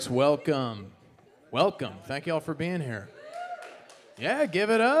Welcome. Welcome. Thank you all for being here. Yeah, give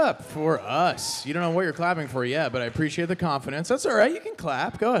it up for us. You don't know what you're clapping for yet, but I appreciate the confidence. That's all right. You can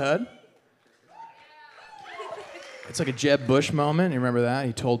clap. Go ahead. It's like a Jeb Bush moment. You remember that?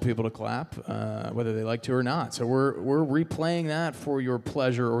 He told people to clap, whether they like to or not. So we're replaying that for your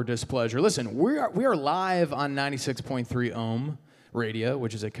pleasure or displeasure. Listen, we are live on 96.3 Ohm Radio,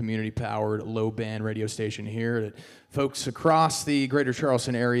 which is a community-powered, low-band radio station here that folks across the greater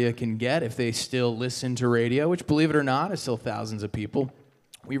Charleston area can get if they still listen to radio, which, believe it or not, is still thousands of people.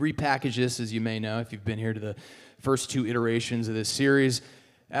 We repackage this, as you may know, if you've been here to the first two iterations of this series,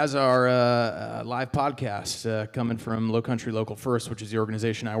 as our live podcast coming from Lowcountry Local First, which is the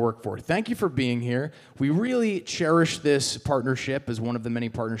organization I work for. Thank you for being here. We really cherish this partnership as one of the many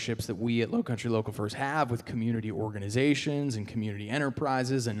partnerships that we at Lowcountry Local First have with community organizations and community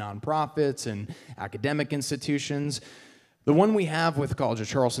enterprises and nonprofits and academic institutions. The one we have with College of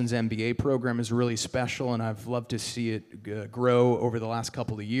Charleston's MBA program is really special, and I've loved to see it grow over the last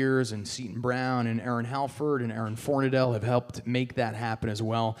couple of years, and Seton Brown and Aaron Halford and Aaron Fornadell have helped make that happen as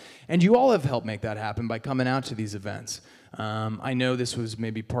well. And you all have helped make that happen by coming out to these events. I know this was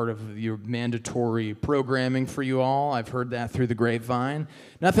maybe part of your mandatory programming for you all. I've heard that through the grapevine.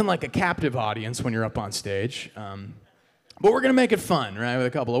 Nothing like a captive audience when you're up on stage. But we're going to make it fun, right, with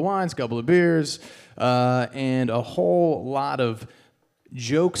a couple of wines, a couple of beers, and a whole lot of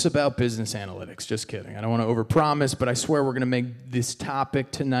jokes about business analytics. Just kidding. I don't want to overpromise, but I swear we're going to make this topic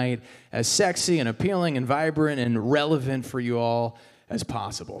tonight as sexy and appealing and vibrant and relevant for you all as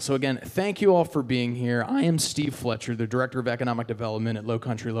possible. So again, thank you all for being here. I am Steve Fletcher, the Director of Economic Development at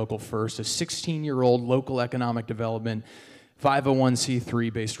Lowcountry Local First, a 16-year-old local economic development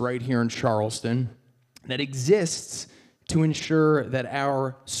 501c3 based right here in Charleston that exists to ensure that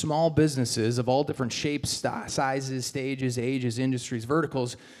our small businesses of all different shapes, sizes, stages, ages, industries,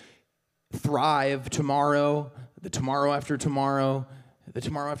 verticals thrive tomorrow, the tomorrow after tomorrow, the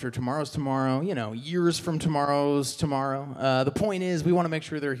tomorrow after tomorrow's tomorrow, years from tomorrow's tomorrow. The point is we want to make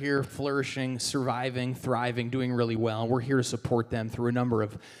sure they're here flourishing, surviving, thriving, doing really well. We're here to support them through a number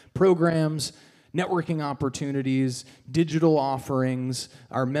of programs, networking opportunities, digital offerings,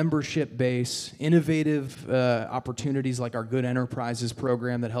 our membership base, innovative opportunities like our Good Enterprises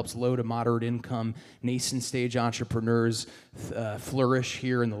program that helps low to moderate income nascent stage entrepreneurs flourish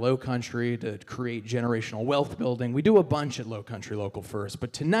here in the Lowcountry to create generational wealth building. We do a bunch at Lowcountry Local First,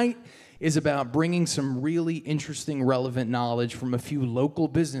 but tonight is about bringing some really interesting, relevant knowledge from a few local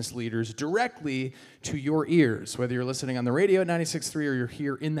business leaders directly to your ears, whether you're listening on the radio at 96.3 or you're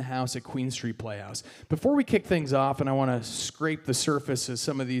here in the house at Queen Street Playhouse. Before we kick things off, and I want to scrape the surface of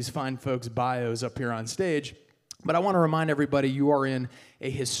some of these fine folks' bios up here on stage, but I want to remind everybody you are in a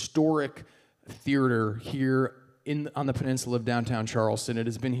historic theater here on the peninsula of downtown Charleston. It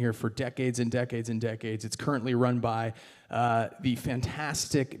has been here for decades and decades and decades. It's currently run by the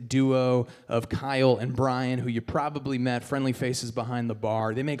fantastic duo of Kyle and Brian, who you probably met, friendly faces behind the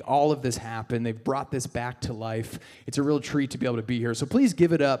bar. They make all of this happen. They've brought this back to life. It's a real treat to be able to be here. So please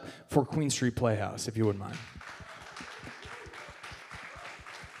give it up for Queen Street Playhouse, if you wouldn't mind.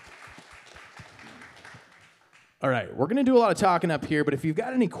 All right, we're going to do a lot of talking up here, but if you've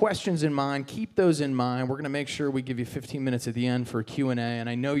got any questions in mind, keep those in mind. We're going to make sure we give you 15 minutes at the end for Q&A, and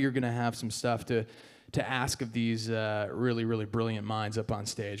I know you're going to have some stuff to ask of these really, really brilliant minds up on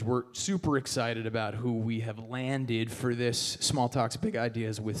stage. We're super excited about who we have landed for this Small Talks, Big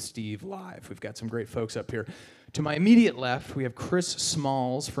Ideas with Steve Live. We've got some great folks up here. To my immediate left, we have Chris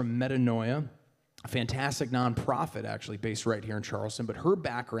Smalls from Metanoia, a fantastic nonprofit, actually, based right here in Charleston. But her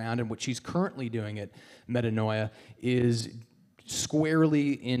background and what she's currently doing at Metanoia is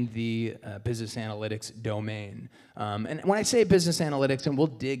squarely in the business analytics domain. And when I say business analytics, and we'll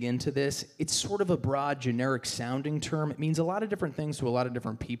dig into this, it's sort of a broad, generic sounding term. It means a lot of different things to a lot of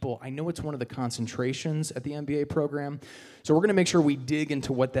different people. I know it's one of the concentrations at the MBA program. So we're going to make sure we dig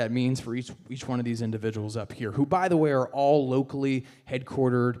into what that means for each one of these individuals up here, who, by the way, are all locally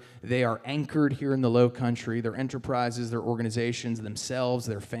headquartered. They are anchored here in the Lowcountry. Their enterprises, their organizations, themselves,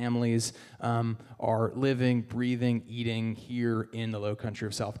 their families are living, breathing, eating here in the Lowcountry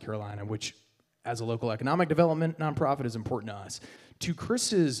of South Carolina, which, as a local economic development nonprofit, is important to us. To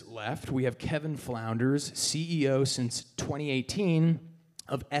Chris's left, we have Kevin Flounders, CEO since 2018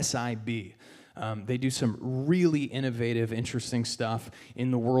 of SIB. They do some really innovative, interesting stuff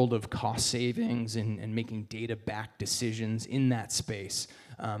in the world of cost savings and making data-backed decisions in that space.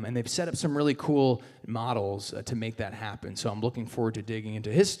 And they've set up some really cool models to make that happen. So I'm looking forward to digging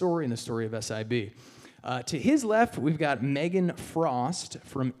into his story and the story of SIB. To his left, we've got Meaghan Frost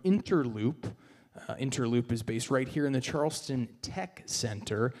from Interloop. Interloop is based right here in the Charleston Tech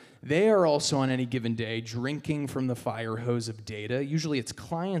Center. They are also on any given day drinking from the fire hose of data. Usually it's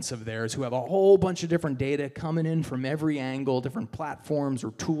clients of theirs who have a whole bunch of different data coming in from every angle, different platforms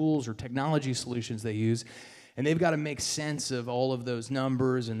or tools or technology solutions they use. And they've got to make sense of all of those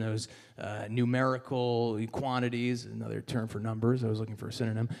numbers and those numerical quantities, another term for numbers, I was looking for a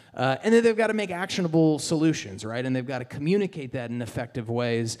synonym. And then they've got to make actionable solutions, right? And they've got to communicate that in effective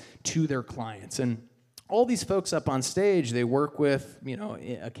ways to their clients. And all these folks up on stage, they work with,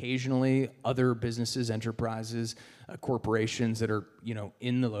 occasionally other businesses, enterprises, corporations that are,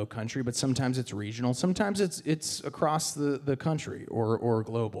 in the Lowcountry, but sometimes it's regional, sometimes it's across the country or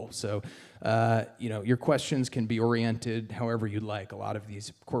global. So, your questions can be oriented however you'd like. A lot of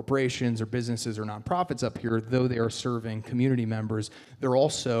these corporations or businesses or nonprofits up here, though they are serving community members, they're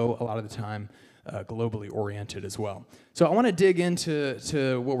also, a lot of the time, globally oriented as well. So I want to dig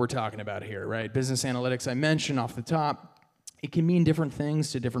into what we're talking about here, right? Business analytics, I mentioned off the top, it can mean different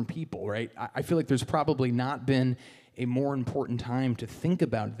things to different people, right? I feel like there's probably not been a more important time to think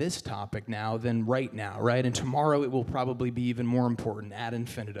about this topic now than right now, right? And tomorrow it will probably be even more important ad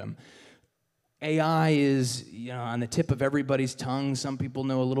infinitum. AI is, on the tip of everybody's tongue. Some people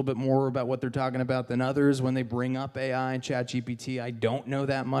know a little bit more about what they're talking about than others. When they bring up AI and ChatGPT, I don't know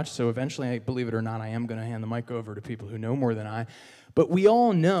that much. So eventually, believe it or not, I am going to hand the mic over to people who know more than I. But we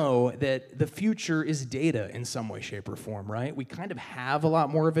all know that the future is data in some way, shape, or form, right? We kind of have a lot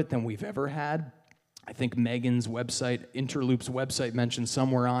more of it than we've ever had. I think Meaghan's website, Interloop's website, mentioned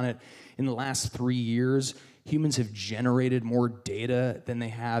somewhere on it, in the last 3 years, humans have generated more data than they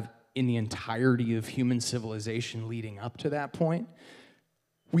have in the entirety of human civilization leading up to that point.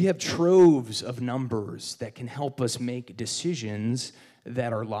 We have troves of numbers that can help us make decisions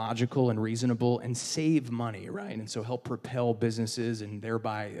that are logical and reasonable and save money, right? And so help propel businesses and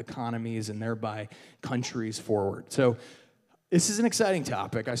thereby economies and thereby countries forward. So this is an exciting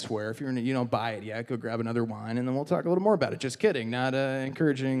topic, I swear. If you don't buy it yet, go grab another wine and then we'll talk a little more about it. Just kidding, not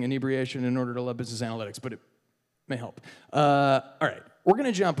encouraging inebriation in order to love business analytics, but it may help. All right. We're going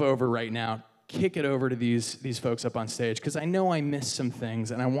to jump over right now, kick it over to these folks up on stage, because I know I missed some things,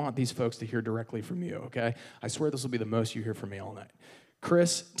 and I want these folks to hear directly from you, okay? I swear this will be the most you hear from me all night.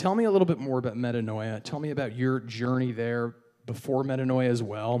 Chris, tell me a little bit more about Metanoia. Tell me about your journey there before Metanoia as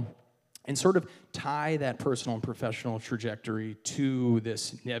well, and sort of tie that personal and professional trajectory to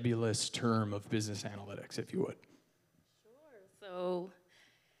this nebulous term of business analytics, if you would. Sure. So,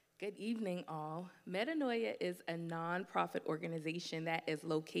 good evening, all. Metanoia is a nonprofit organization that is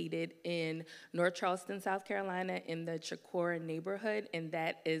located in North Charleston, South Carolina, in the Chicora neighborhood, and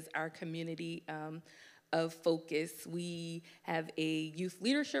that is our community of focus. We have a youth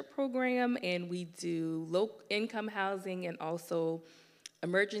leadership program, and we do low-income housing and also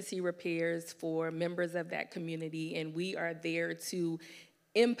emergency repairs for members of that community, and we are there to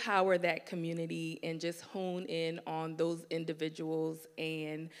empower that community and just hone in on those individuals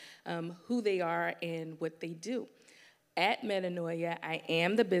and who they are and what they do. At Metanoia, I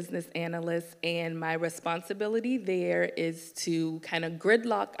am the business analyst, and my responsibility there is to kind of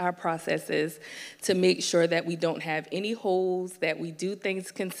gridlock our processes to make sure that we don't have any holes, that we do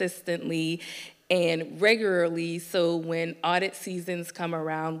things consistently and regularly, so when audit seasons come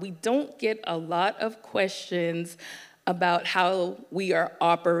around, we don't get a lot of questions about how we are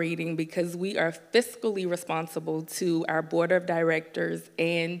operating, because we are fiscally responsible to our board of directors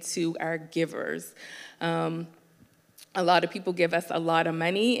and to our givers. A lot of people give us a lot of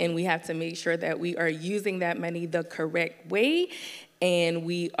money, and we have to make sure that we are using that money the correct way, and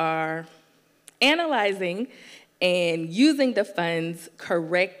we are analyzing and using the funds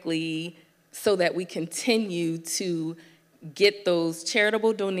correctly so that we continue to get those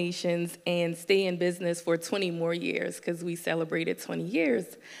charitable donations and stay in business for 20 more years, because we celebrated 20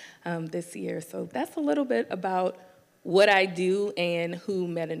 years this year. So that's a little bit about what I do and who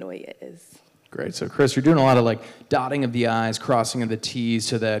Metanoia is. Great. So, Chris, you're doing a lot of dotting of the I's, crossing of the T's,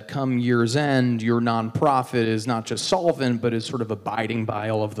 so that come year's end, your nonprofit is not just solvent, but is sort of abiding by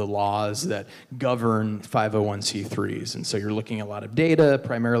all of the laws that govern 501c3s. And so you're looking at a lot of data,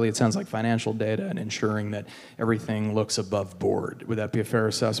 primarily it sounds like financial data, and ensuring that everything looks above board. Would that be a fair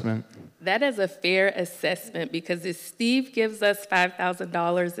assessment? That is a fair assessment, because if Steve gives us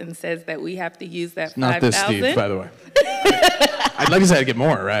 $5,000 and says that we have to use that $5,000. Not this Steve, by the way. I'd like to say I'd get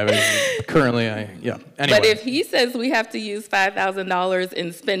more, right? But currently, yeah. Anyway. But if he says we have to use $5,000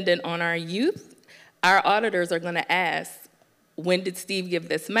 and spend it on our youth, our auditors are going to ask, when did Steve give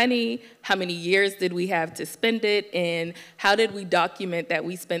this money? How many years did we have to spend it? And how did we document that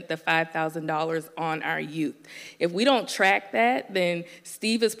we spent the $5,000 on our youth? If we don't track that, then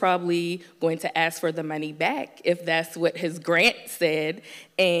Steve is probably going to ask for the money back if that's what his grant said,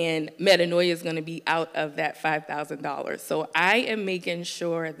 and Metanoia is going to be out of that $5,000. So I am making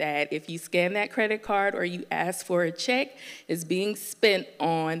sure that if you scan that credit card or you ask for a check, it's being spent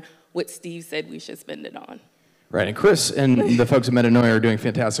on what Steve said we should spend it on. Right, and Chris and the folks at Metanoia are doing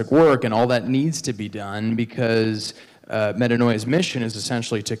fantastic work, and all that needs to be done because Metanoia's mission is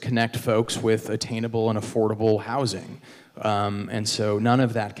essentially to connect folks with attainable and affordable housing. And so none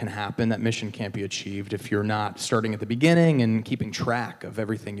of that can happen. That mission can't be achieved if you're not starting at the beginning and keeping track of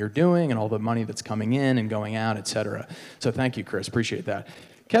everything you're doing and all the money that's coming in and going out, et cetera. So thank you, Chris. Appreciate that.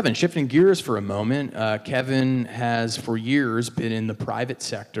 Kevin, shifting gears for a moment, Kevin has for years been in the private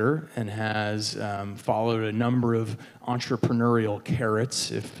sector and has followed a number of entrepreneurial carrots,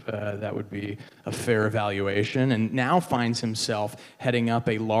 if that would be a fair evaluation, and now finds himself heading up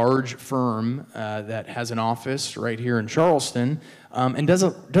a large firm that has an office right here in Charleston and does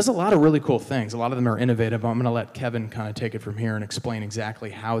a lot of really cool things. A lot of them are innovative. I'm going to let Kevin kind of take it from here and explain exactly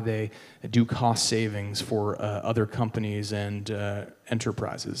how they do cost savings for other companies and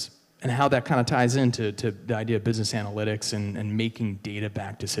enterprises, and how that kind of ties into the idea of business analytics and making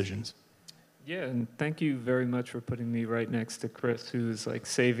data-backed decisions. Yeah, and thank you very much for putting me right next to Chris, who's like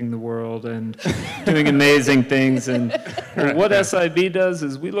saving the world and doing amazing things. And what SIB does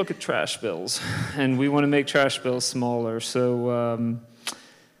is we look at trash bills, and we want to make trash bills smaller. So,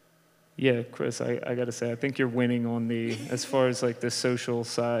 yeah, Chris, I got to say, I think you're winning on the, as far as like the social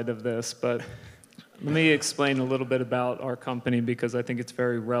side of this. But let me explain a little bit about our company because I think it's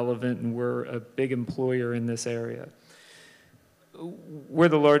very relevant, and we're a big employer in this area. We're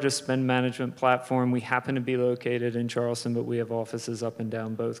the largest spend management platform. We happen to be located in Charleston, but we have offices up and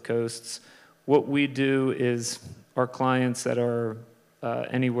down both coasts. What we do is our clients that are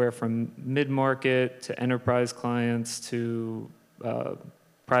anywhere from mid-market to enterprise clients to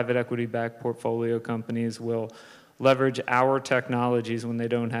private equity-backed portfolio companies will leverage our technologies when they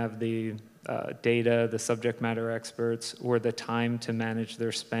don't have the data, the subject matter experts, or the time to manage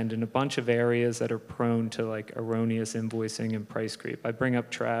their spend in a bunch of areas that are prone to like erroneous invoicing and price creep. I bring up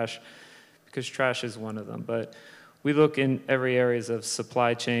trash because trash is one of them, but we look in every areas of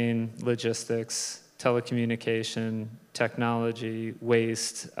supply chain, logistics, telecommunication, technology,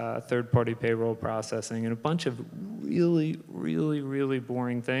 waste, third-party payroll processing, and a bunch of really, really, really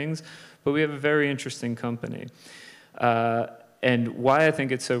boring things, but we have a very interesting company. And why I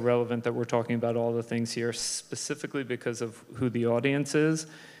think it's so relevant that we're talking about all the things here, specifically because of who the audience is.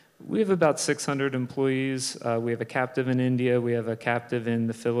 We have about 600 employees. We have a captive in India. We have a captive in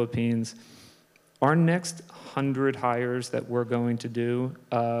the Philippines. Our next 100 hires that we're going to do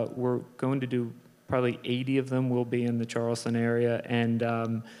probably 80 of them will be in the Charleston area.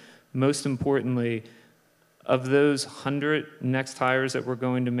 And most importantly, of those 100 next hires that we're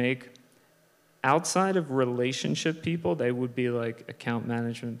going to make, outside of relationship people, they would be like account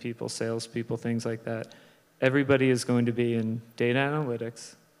management people, sales people, things like that. Everybody is going to be in data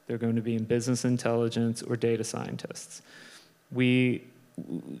analytics. They're going to be in business intelligence or data scientists. When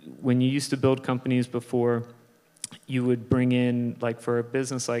you used to build companies before, you would bring in, like for a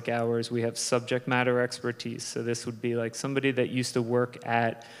business like ours, we have subject matter expertise. So this would be like somebody that used to work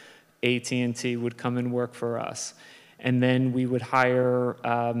at AT&T would come and work for us. And then we would hire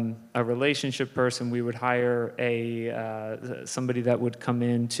a relationship person. We would hire somebody that would come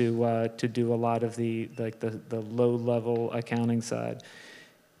in to do a lot of the low-level accounting side.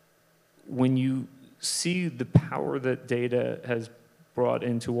 When you see the power that data has brought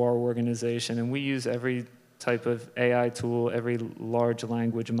into our organization, and we use every type of AI tool, every large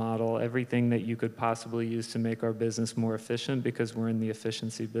language model, everything that you could possibly use to make our business more efficient because we're in the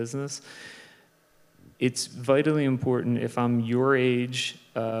efficiency business. It's vitally important if I'm your age,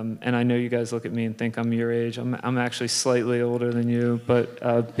 and I know you guys look at me and think I'm your age. I'm actually slightly older than you, but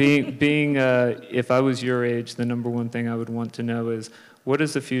if I was your age, the number one thing I would want to know is, what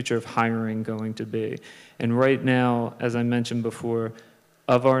is the future of hiring going to be? And right now, as I mentioned before,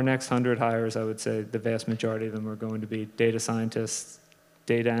 of our next 100 hires, I would say the vast majority of them are going to be data scientists,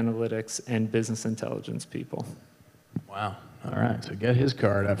 data analytics, and business intelligence people. Wow. All right. So get his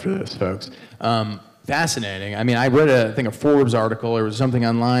card after this, folks. Fascinating. I mean, I read I think a Forbes article. There was something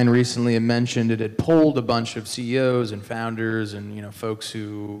online recently. It mentioned it had polled a bunch of CEOs and founders and folks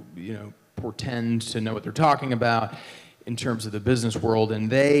who portend to know what they're talking about in terms of the business world, and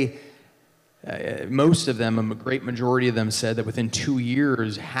they. Most of them, a great majority of them, said that within 2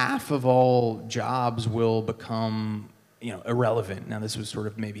 years, half of all jobs will become irrelevant. Now, this was sort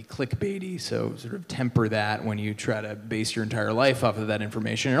of maybe clickbaity, so sort of temper that when you try to base your entire life off of that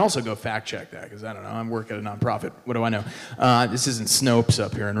information, and also go fact check that, because I don't know, I'm working at a nonprofit. What do I know? This isn't Snopes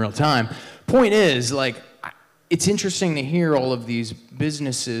up here in real time. Point is, it's interesting to hear all of these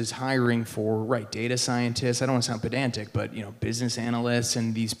businesses hiring for, data scientists. I don't want to sound pedantic, but business analysts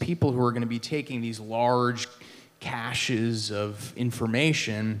and these people who are going to be taking these large caches of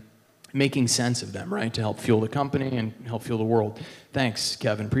information, making sense of them, right, to help fuel the company and help fuel the world. Thanks,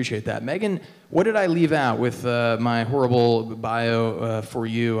 Kevin. Appreciate that. Meaghan, what did I leave out with my horrible bio for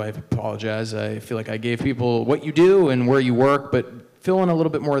you? I apologize. I feel like I gave people what you do and where you work, but fill in a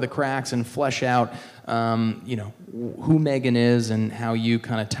little bit more of the cracks and flesh out, who Meaghan is and how you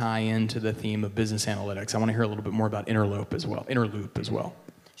kind of tie into the theme of business analytics. I want to hear a little bit more about Interloop as well.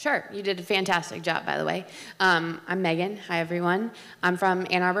 Sure, you did a fantastic job, by the way. I'm Meaghan. Hi, everyone. I'm from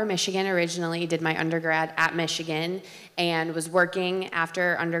Ann Arbor, Michigan originally, did my undergrad at Michigan, and was working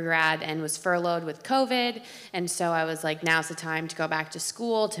after undergrad and was furloughed with COVID. And so I was like, now's the time to go back to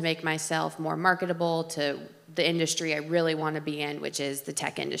school to make myself more marketable to the industry I really want to be in, which is the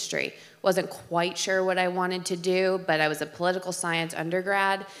tech industry. Wasn't quite sure what I wanted to do, but I was a political science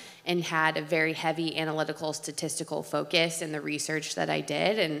undergrad and had a very heavy analytical statistical focus in the research that I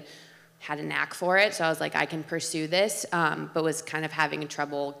did and had a knack for it. So I was like, I can pursue this, but was kind of having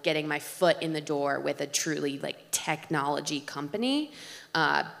trouble getting my foot in the door with a truly technology company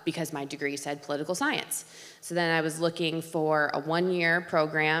because my degree said political science. So then I was looking for a 1-year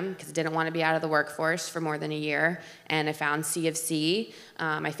program because I didn't want to be out of the workforce for more than a year, and I found C of C.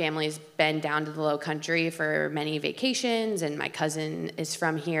 My family's been down to the Lowcountry for many vacations, and my cousin is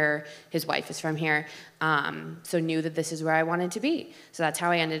from here, his wife is from here, so knew that this is where I wanted to be. So that's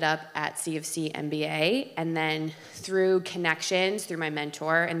how I ended up at C of C MBA, and then through connections, through my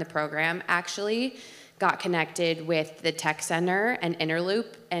mentor in the program, actually, got connected with the Tech Center and Interloop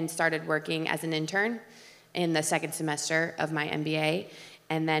and started working as an intern in the second semester of my MBA,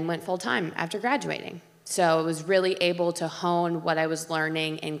 and then went full-time after graduating. So I was really able to hone what I was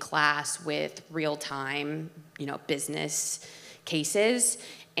learning in class with real-time, business cases,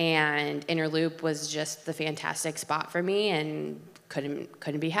 and Interloop was just the fantastic spot for me, and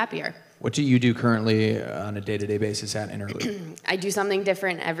couldn't be happier. What do you do currently on a day-to-day basis at Interloop? I do something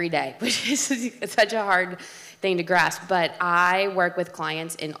different every day, which is such a hard thing to grasp, but I work with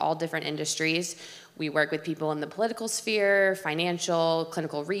clients in all different industries. We work with people in the political sphere, financial,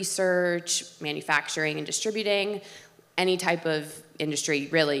 clinical research, manufacturing and distributing, any type of industry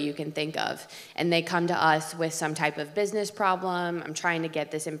really you can think of. And they come to us with some type of business problem. I'm trying to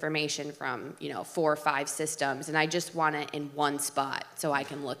get this information from 4 or 5 systems, and I just want it in one spot so I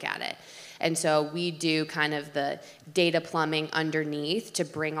can look at it. And so we do kind of the data plumbing underneath to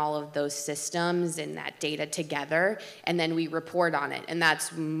bring all of those systems and that data together, and then we report on it. And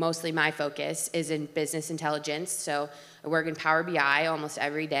that's mostly my focus is in business intelligence. So I work in Power BI almost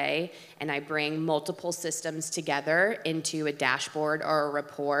every day, and I bring multiple systems together into a dashboard or a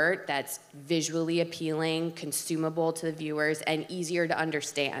report that's visually appealing, consumable to the viewers, and easier to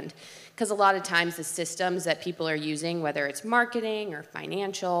understand. Because a lot of times the systems that people are using, whether it's marketing or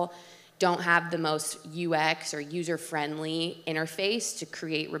financial, don't have the most UX or user-friendly interface to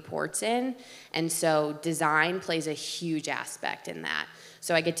create reports in. And so design plays a huge aspect in that.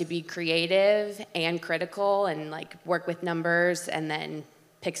 So I get to be creative and critical and work with numbers and then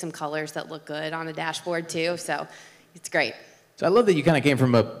pick some colors that look good on a dashboard too. So it's great. So I love that you kind of came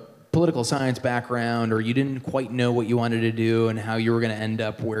from a political science background, or you didn't quite know what you wanted to do and how you were going to end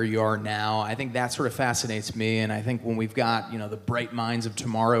up where you are now. I think that sort of fascinates me, and I think when we've got the bright minds of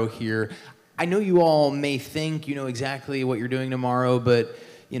tomorrow here, I know you all may think you know exactly what you're doing tomorrow, but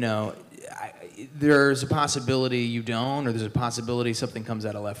there's a possibility you don't, or there's a possibility something comes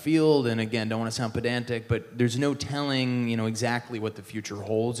out of left field, and again, don't want to sound pedantic, but there's no telling, exactly what the future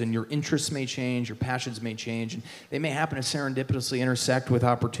holds, and your interests may change, your passions may change, and they may happen to serendipitously intersect with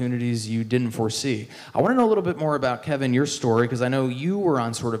opportunities you didn't foresee. I want to know a little bit more about, Kevin, your story, because I know you were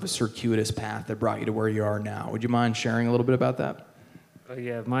on sort of a circuitous path that brought you to where you are now. Would you mind sharing a little bit about that?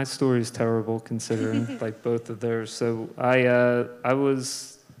 Yeah, my story is terrible considering both of theirs. So I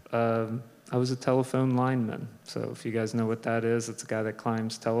was a telephone lineman. So if you guys know what that is, it's a guy that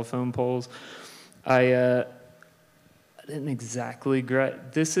climbs telephone poles. I didn't exactly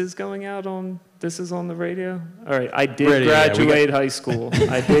this is on the radio? All right, I did graduate high school.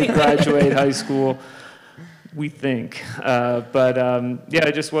 I did graduate high school, we think. But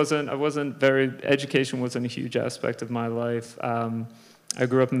education wasn't a huge aspect of my life. I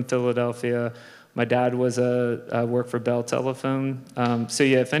grew up in Philadelphia, My dad was worked for Bell Telephone. So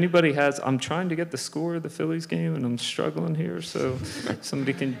yeah, if anybody has, I'm trying to get the score of the Phillies game, and I'm struggling here. So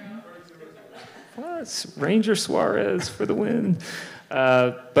somebody can. Ranger Suarez for the win.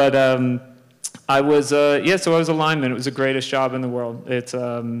 I was, so I was a lineman. It was the greatest job in the world. It's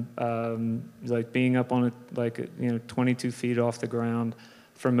like being up on 22 feet off the ground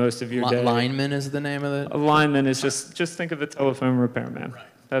for most of your day. Lineman is the name of it? A lineman is just think of a telephone repairman. Right.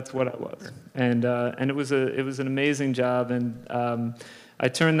 That's what I was. And it was an amazing job. And I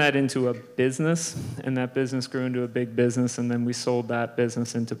turned that into a business, and that business grew into a big business, and then we sold that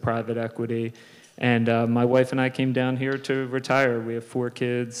business into private equity. And my wife and I came down here to retire. We have 4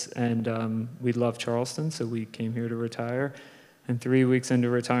 kids, and we love Charleston, so we came here to retire. And 3 weeks into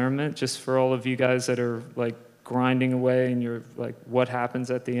retirement, just for all of you guys that are like grinding away and you're like, what happens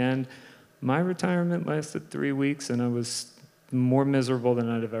at the end? My retirement lasted 3 weeks, and I was more miserable than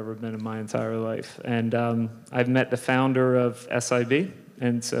I'd have ever been in my entire life. And I've met the founder of SIB,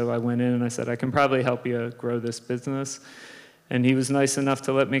 and so I went in and I said, I can probably help you grow this business. And he was nice enough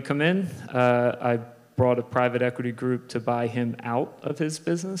to let me come in. I brought a private equity group to buy him out of his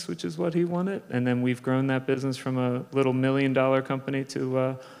business, which is what he wanted. And then we've grown that business from a little $1 million company to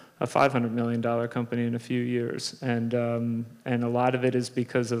a $500 million company in a few years. And a lot of it is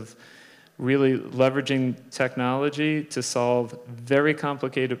because of really leveraging technology to solve very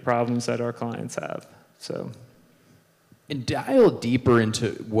complicated problems that our clients have. So. And dial deeper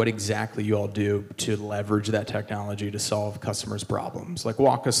into what exactly you all do to leverage that technology to solve customers' problems. Like,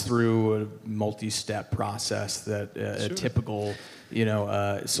 walk us through a multi-step process that a typical,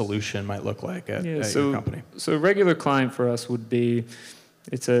 solution might look like at your company. So a regular client for us would be,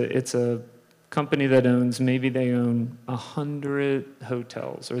 it's a company that maybe they own 100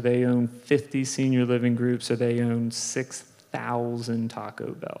 hotels, or they own 50 senior living groups, or they own 6,000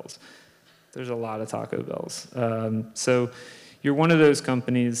 Taco Bells. There's a lot of Taco Bells. So you're one of those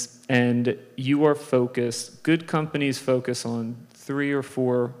companies, and you are focused. Good companies focus on 3 or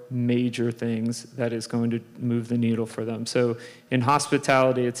 4 major things that is going to move the needle for them. So in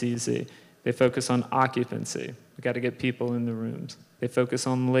hospitality, it's easy. They focus on occupancy. We got to get people in the rooms. They focus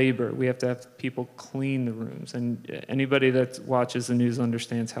on labor. We have to have people clean the rooms. And anybody that watches the news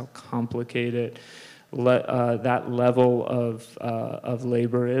understands how complicated that level of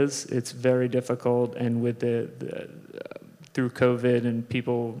labor is. It's very difficult, and with through COVID and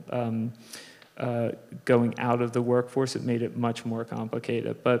people going out of the workforce, it made it much more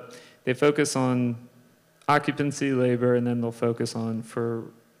complicated. But they focus on occupancy, labor, and then they'll focus on, for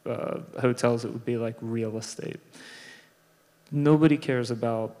hotels, it would be like real estate. Nobody cares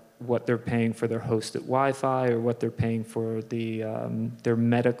about what they're paying for their hosted Wi-Fi, or what they're paying for their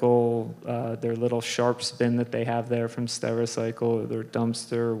medical, their little Sharps bin that they have there from Stericycle, or their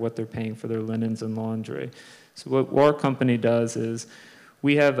dumpster, or what they're paying for their linens and laundry. So what our company does is,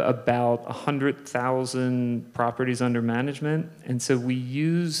 we have about 100,000 properties under management, and so we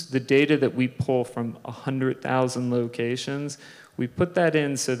use the data that we pull from 100,000 locations. We put that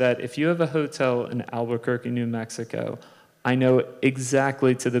in so that if you have a hotel in Albuquerque, New Mexico, I know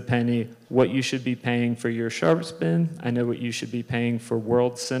exactly to the penny what you should be paying for your Sharps bin. I know what you should be paying for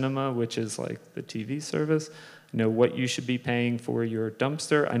World Cinema, which is like the TV service. I know what you should be paying for your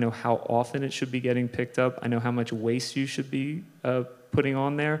dumpster. I know how often it should be getting picked up. I know how much waste you should be putting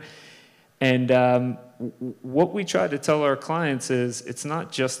on there. And what we try to tell our clients is, it's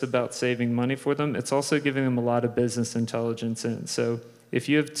not just about saving money for them, it's also giving them a lot of business intelligence in. So if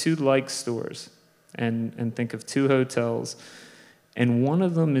you have 2 like stores, and think of 2 hotels, and one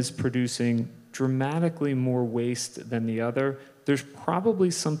of them is producing dramatically more waste than the other, there's probably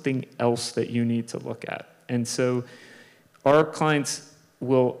something else that you need to look at. And so our clients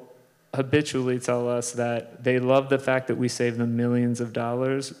will habitually tell us that they love the fact that we save them millions of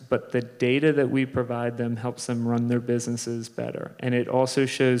dollars, but the data that we provide them helps them run their businesses better. And it also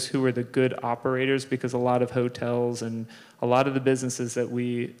shows who are the good operators, because a lot of hotels and a lot of the businesses that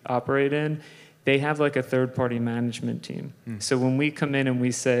we operate in, they have like a third-party management team. So when we come in and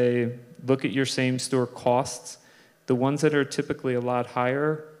we say, look at your same store costs, the ones that are typically a lot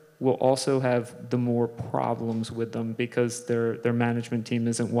higher will also have the more problems with them, because their management team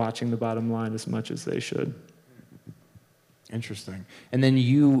isn't watching the bottom line as much as they should. Interesting. And then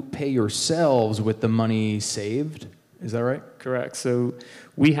you pay yourselves with the money saved? Is that right? Correct. So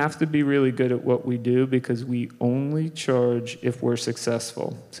we have to be really good at what we do, because we only charge if we're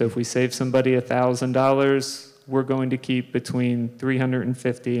successful. So if we save somebody $1,000, we're going to keep between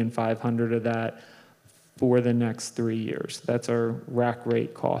 $350 and $500 of that for the next 3 years. That's our rack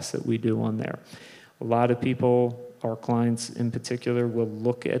rate cost that we do on there. A lot of people our clients in particular will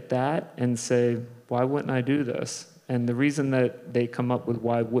look at that and say, why wouldn't I do this? And the reason that they come up with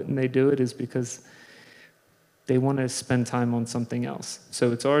why wouldn't they do it is because they want to spend time on something else.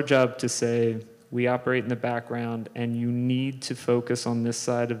 So it's our job to say, we operate in the background and you need to focus on this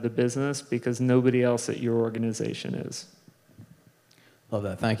side of the business because nobody else at your organization is. Love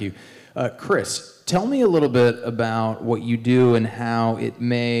that, thank you. Chris, tell me a little bit about what you do and how it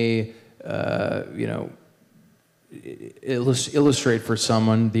may, illustrate for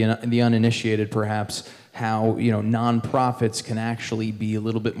someone, the uninitiated perhaps, how nonprofits can actually be a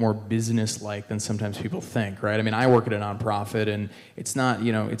little bit more business-like than sometimes people think, right? I mean, I work at a nonprofit, and it's not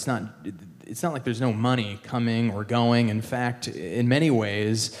like there's no money coming or going. In fact, in many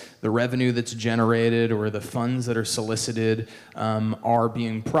ways, the revenue that's generated or the funds that are solicited are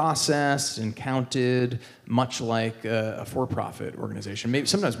being processed and counted much like a for-profit organization, maybe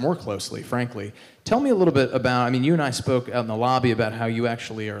sometimes more closely, frankly. Tell me a little bit about, I mean, you and I spoke out in the lobby about how you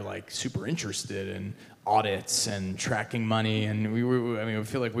actually are like super interested in audits and tracking money, and I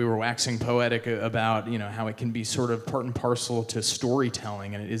feel like we were waxing poetic about how it can be sort of part and parcel to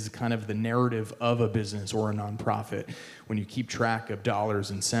storytelling, and it is kind of the narrative of a business or a nonprofit when you keep track of dollars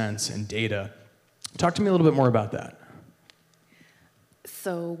and cents and data. Talk to me a little bit more about that.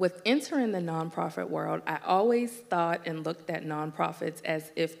 So with entering the nonprofit world, I always thought and looked at nonprofits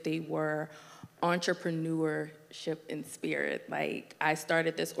as if they were entrepreneurship in spirit. Like, I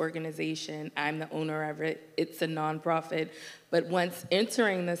started this organization, I'm the owner of it, it's a nonprofit. But once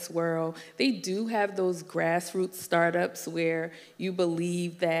entering this world, they do have those grassroots startups where you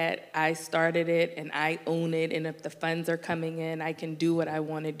believe that I started it and I own it, and if the funds are coming in, I can do what I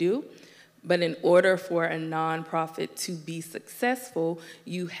want to do. But in order for a nonprofit to be successful,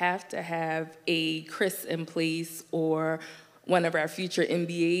 you have to have a Chris in place or one of our future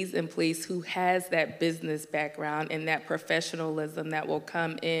MBAs in place who has that business background and that professionalism that will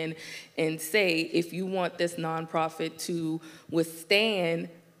come in and say, if you want this nonprofit to withstand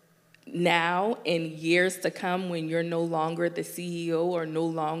now and years to come when you're no longer the CEO or no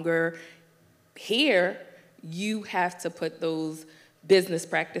longer here, you have to put those business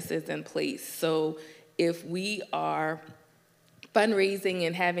practices in place. So if we are fundraising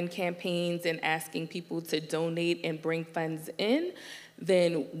and having campaigns and asking people to donate and bring funds in,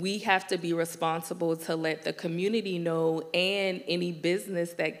 then we have to be responsible to let the community know and any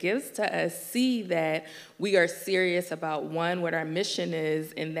business that gives to us see that we are serious about, one, what our mission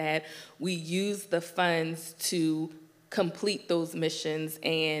is, and that we use the funds to complete those missions.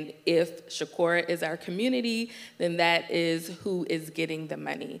 And if Shakora is our community, then that is who is getting the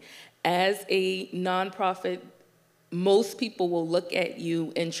money. As a nonprofit, most people will look at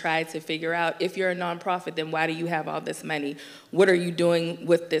you and try to figure out, if you're a nonprofit, then why do you have all this money? What are you doing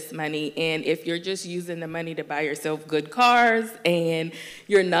with this money? And if you're just using the money to buy yourself good cars and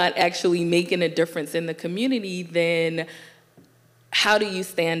you're not actually making a difference in the community, then how do you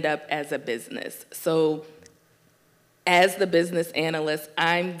stand up as a business? So as the business analyst,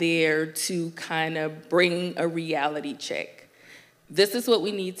 I'm there to kind of bring a reality check. This is what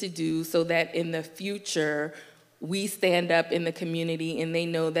we need to do so that in the future, we stand up in the community and they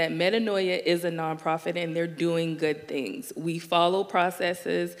know that Metanoia is a nonprofit and they're doing good things. We follow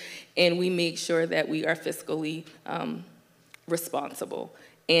processes and we make sure that we are fiscally responsible.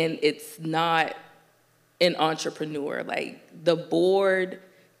 And it's not an entrepreneur. Like, the board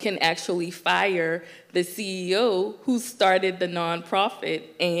can actually fire the CEO who started the nonprofit,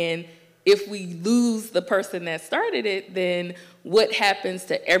 and if we lose the person that started it, then what happens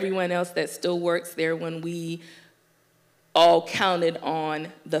to everyone else that still works there when we all counted on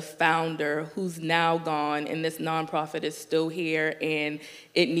the founder who's now gone and this nonprofit is still here and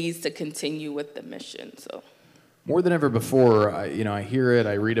it needs to continue with the mission? So more than ever before, I hear it,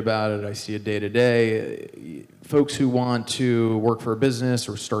 I read about it, I see it day to day. Folks who want to work for a business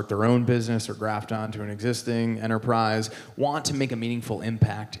or start their own business or graft onto an existing enterprise want to make a meaningful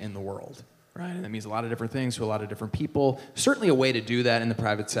impact in the world, right? And that means a lot of different things to a lot of different people. Certainly a way to do that in the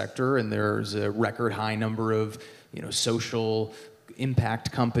private sector, and there's a record high number of social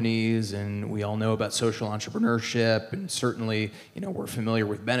impact companies, and we all know about social entrepreneurship, and certainly, we're familiar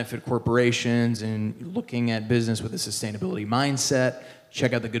with benefit corporations and looking at business with a sustainability mindset.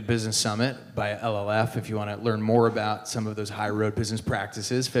 Check out the Good Business Summit by LLF if you want to learn more about some of those high road business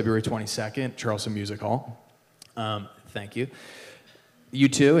practices, February 22nd, Charleston Music Hall. Thank you. You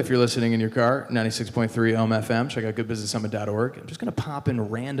too, if you're listening in your car, 96.3 Ohm FM, check out goodbusinesssummit.org. I'm just going to pop in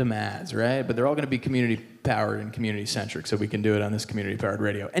random ads, right? But they're all going to be community-powered and community-centric, so we can do it on this community-powered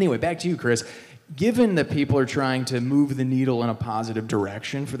radio. Anyway, back to you, Chris. Given that people are trying to move the needle in a positive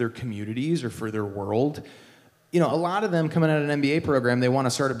direction for their communities or for their world, you know, a lot of them coming out of an MBA program, they want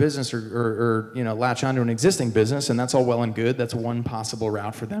to start a business or you know, latch onto an existing business, and that's all well and good. That's one possible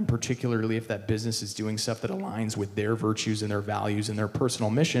route for them, particularly if that business is doing stuff that aligns with their virtues and their values and their personal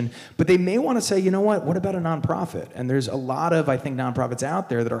mission. But they may want to say, you know what about a nonprofit? And there's a lot of, I think, nonprofits out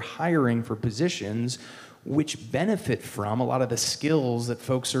there that are hiring for positions which benefit from a lot of the skills that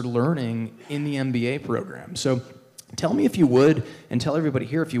folks are learning in the MBA program. So tell me, if you would, and tell everybody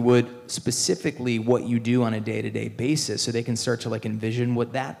here, if you would, specifically what you do on a day-to-day basis so they can start to like envision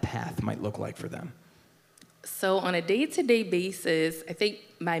what that path might look like for them. So on a day-to-day basis, I think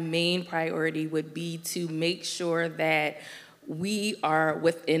my main priority would be to make sure that we are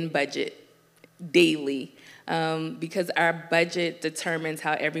within budget daily. Because our budget determines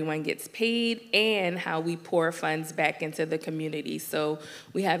how everyone gets paid and how we pour funds back into the community. So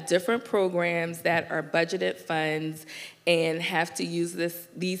we have different programs that are budgeted funds and have to use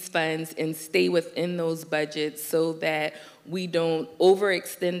these funds and stay within those budgets so that we don't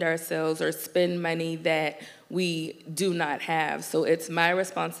overextend ourselves or spend money that we do not have. So it's my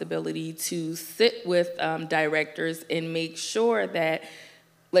responsibility to sit with directors and make sure that,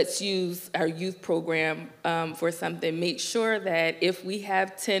 let's use our youth program for something. Make sure that if we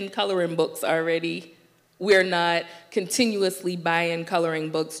have 10 coloring books already, we're not continuously buying coloring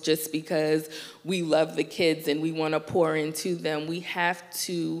books just because we love the kids and we want to pour into them. We have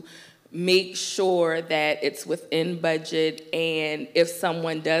to make sure that it's within budget, and if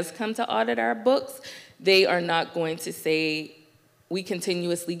someone does come to audit our books, they are not going to say, we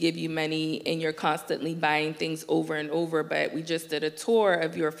continuously give you money and you're constantly buying things over and over, but we just did a tour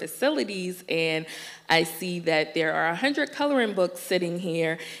of your facilities and I see that there are 100 coloring books sitting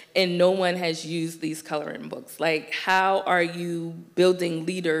here and no one has used these coloring books. Like, how are you building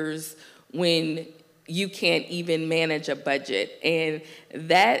leaders when you can't even manage a budget? And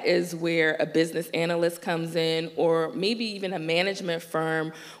that is where a business analyst comes in, or maybe even a management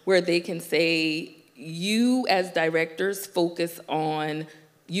firm, where they can say, you as directors focus on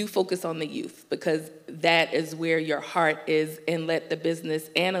the youth, because that is where your heart is, and let the business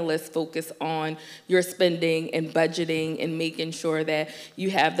analysts focus on your spending and budgeting and making sure that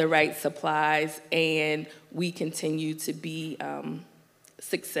you have the right supplies and we continue to be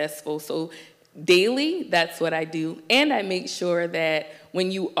successful. So daily, that's what I do. And I make sure that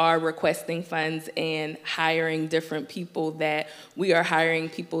when you are requesting funds and hiring different people, that we are hiring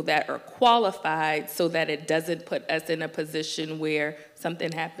people that are qualified so that it doesn't put us in a position where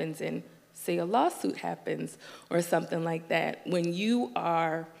something happens and, say, a lawsuit happens or something like that. When you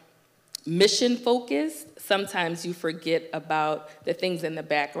are mission focused, sometimes you forget about the things in the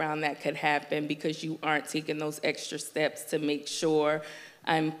background that could happen because you aren't taking those extra steps to make sure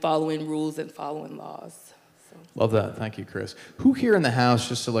I'm following rules and following laws. So. Love that. Thank you, Chris. Who here in the house,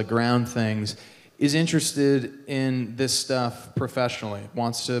 just to like ground things, is interested in this stuff professionally,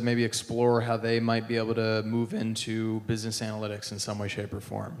 wants to maybe explore how they might be able to move into business analytics in some way, shape, or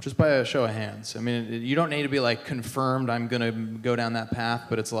form? Just by a show of hands. I mean, you don't need to be like confirmed, I'm going to go down that path,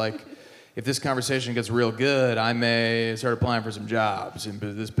 but it's like, if this conversation gets real good, I may start applying for some jobs in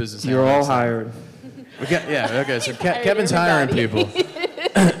this business. You're all hired. Okay, so Kevin's hiring people.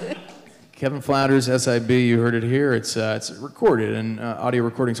 Kevin Flounders, SIB, you heard it here. It's recorded, and audio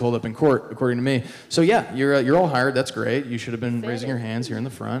recordings hold up in court, according to me. So yeah, you're all hired. That's great. You should have been raising your hands here in the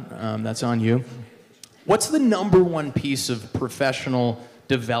front. That's on you. What's the number one piece of professional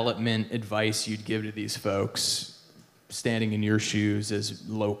development advice you'd give to these folks, standing in your shoes as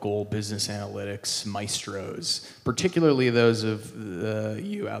local business analytics maestros, particularly those of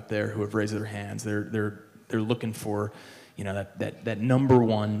you out there who have raised their hands? They're looking for, you know, that number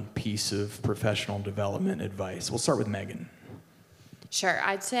one piece of professional development advice. We'll start with Meaghan. Sure.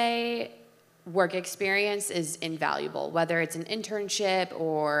 I'd say work experience is invaluable, whether it's an internship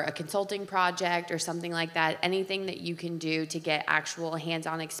or a consulting project or something like that. Anything that you can do to get actual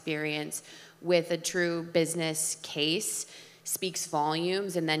hands-on experience with a true business case speaks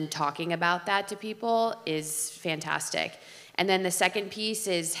volumes, and then talking about that to people is fantastic. And then the second piece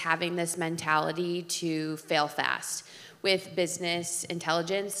is having this mentality to fail fast. With business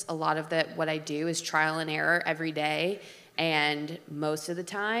intelligence, a lot of what I do is trial and error every day, and most of the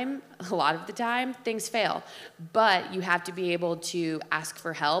time, a lot of the time, things fail. But you have to be able to ask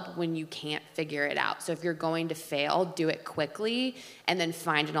for help when you can't figure it out. So if you're going to fail, do it quickly, and then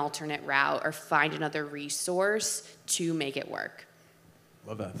find an alternate route or find another resource to make it work.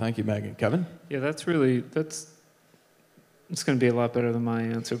 Love that. Thank you, Meaghan. Kevin? Yeah, it's going to be a lot better than my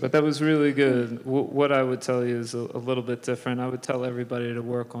answer, but that was really good. What I would tell you is a little bit different. I would tell everybody to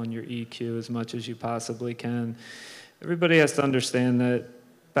work on your EQ as much as you possibly can. Everybody has to understand that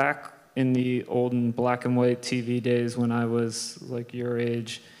back in the olden black and white TV days when I was like your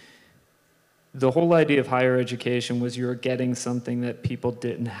age, the whole idea of higher education was you were getting something that people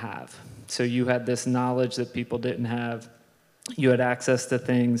didn't have. So you had this knowledge that people didn't have. You had access to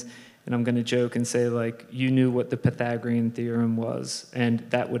things, and I'm going to joke and say, like, you knew what the Pythagorean theorem was, and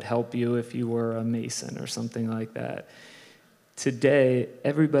that would help you if you were a Mason or something like that. Today,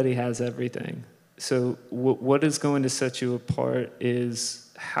 everybody has everything. So what is going to set you apart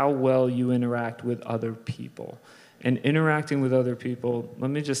is how well you interact with other people. And interacting with other people,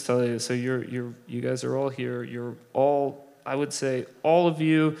 let me just tell you, so you guys are all here, you're all, I would say, all of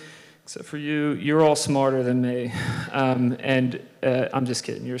you, except for you, you're all smarter than me. I'm just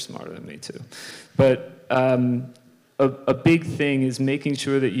kidding, you're smarter than me too. But a big thing is making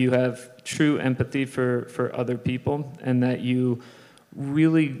sure that you have true empathy for other people and that you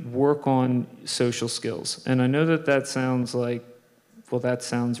really work on social skills. And I know that sounds like, well, that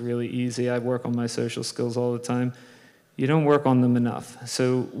sounds really easy. I work on my social skills all the time. You don't work on them enough.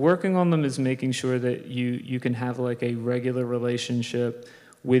 So working on them is making sure that you can have like a regular relationship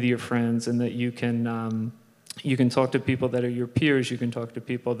with your friends, and that you can talk to people that are your peers. You can talk to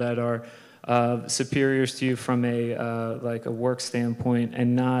people that are superiors to you from a like a work standpoint,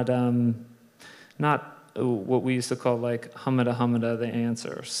 and not what we used to call like humada the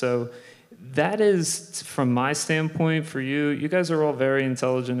answer. So that is, from my standpoint, for you, you guys are all very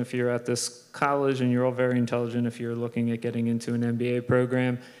intelligent if you're at this college, and you're all very intelligent if you're looking at getting into an MBA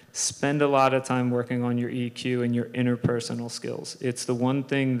program. Spend a lot of time working on your EQ and your interpersonal skills. It's the one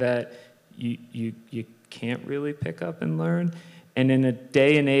thing that you can't really pick up and learn. And in a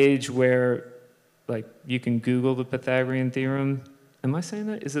day and age where, like, you can Google the Pythagorean theorem. Am I saying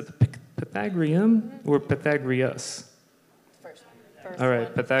that? Is it the Pythagorean or Pythagoreus? All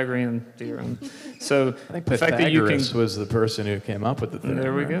right, Pythagorean theorem. So I think the fact that you Pythagoras was the person who came up with the theorem.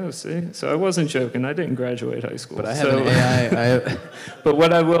 There we go, see? So I wasn't joking. I didn't graduate high school. But I have an AI. But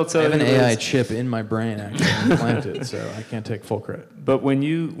what I will tell you is, I have an AI chip in my brain actually implanted, so I can't take full credit. But when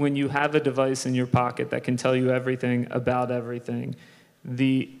you have a device in your pocket that can tell you everything about everything,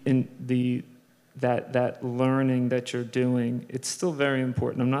 that learning that you're doing, it's still very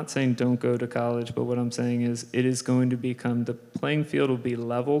important. I'm not saying don't go to college, but what I'm saying is it is going to become, the playing field will be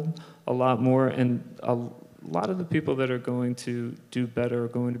leveled a lot more, and a lot of the people that are going to do better are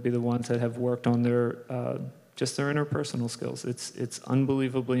going to be the ones that have worked on their just their interpersonal skills. It's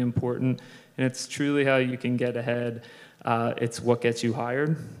unbelievably important, and it's truly how you can get ahead. It's what gets you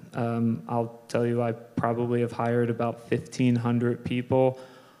hired. I'll tell you, I probably have hired about 1,500 people.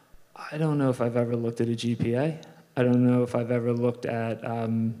 I don't know if I've ever looked at a GPA. I don't know if I've ever looked at,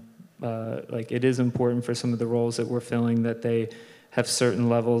 like, it is important for some of the roles that we're filling that they have certain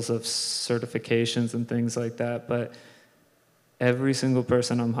levels of certifications and things like that. But every single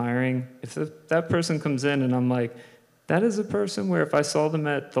person I'm hiring, if that person comes in and I'm like, that is a person where if I saw them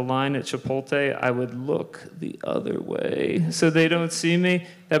at the line at Chipotle, I would look the other way so they don't see me,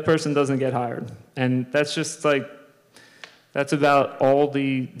 that person doesn't get hired. And that's just like, that's about all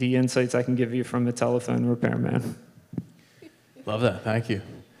the insights I can give you from a telephone repairman. Love that. Thank you.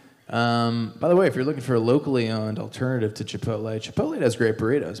 By the way, if you're looking for a locally owned alternative to Chipotle does great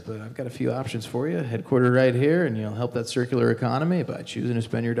burritos, but I've got a few options for you. Headquartered right here, and you'll help that circular economy by choosing to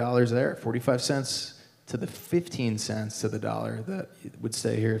spend your dollars there. 45 cents to the 15 cents to the dollar that would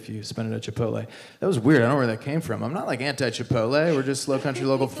stay here if you spend it at Chipotle. That was weird. I don't know where that came from. I'm not like anti-Chipotle. We're just Lowcountry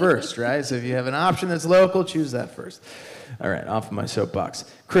local first, right? So if you have an option that's local, choose that first. All right, off of my soapbox.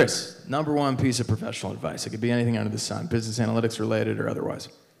 Chris, number one piece of professional advice. It could be anything under the sun, business analytics related or otherwise.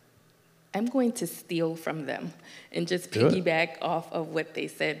 I'm going to steal from them and just piggyback off of what they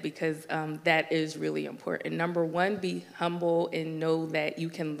said, because that is really important. Number one, be humble and know that you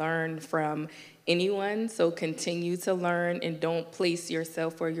can learn from anyone. So continue to learn and don't place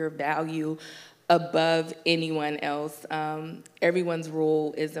yourself or your value above anyone else. Everyone's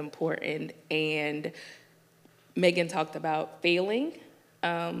role is important. And Meaghan talked about failing.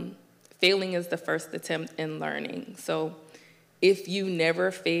 Failing is the first attempt in learning. So if you never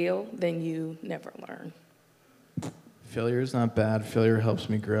fail, then you never learn. Failure is not bad. Failure helps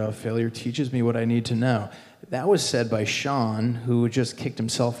me grow. Failure teaches me what I need to know. That was said by Sean, who just kicked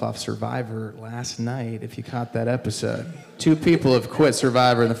himself off Survivor last night, if you caught that episode. 2 people have quit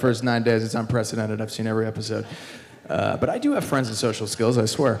Survivor in the first 9 days. It's unprecedented. I've seen every episode. But I do have friends in social skills, I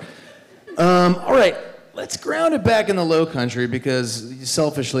swear. All right. Let's ground it back in the low country, because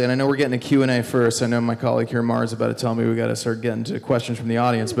selfishly, and I know we're getting a Q&A first. I know my colleague here, Mar, is about to tell me we got to start getting to questions from the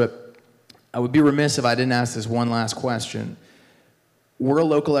audience, but I would be remiss if I didn't ask this one last question. we're a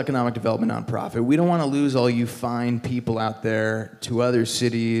local economic development nonprofit. We don't want to lose all you fine people out there to other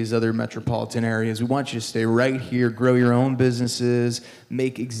cities, other metropolitan areas. We want you to stay right here, grow your own businesses,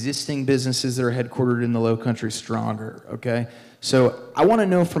 make existing businesses that are headquartered in the Lowcountry stronger, okay? So I want to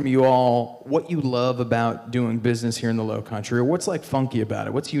know from you all what you love about doing business here in the Lowcountry, or what's like funky about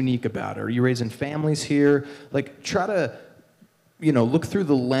it, what's unique about it. Are you raising families here? Like, try to, look through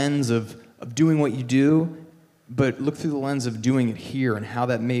the lens of doing what you do, but look through the lens of doing it here and how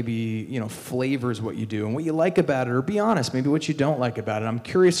that maybe, flavors what you do and what you like about it, or be honest, maybe what you don't like about it. I'm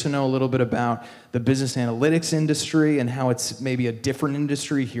curious to know a little bit about the business analytics industry and how it's maybe a different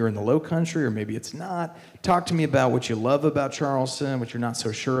industry here in the Lowcountry, or maybe it's not. Talk to me about what you love about Charleston, what you're not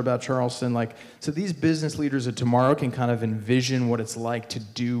so sure about Charleston. So these business leaders of tomorrow can kind of envision what it's like to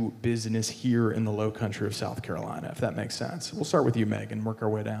do business here in the Lowcountry of South Carolina, if that makes sense. We'll start with you, Meaghan, work our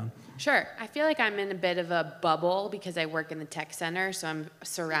way down. Sure. I feel like I'm in a bit of a bubble because I work in the tech center, so I'm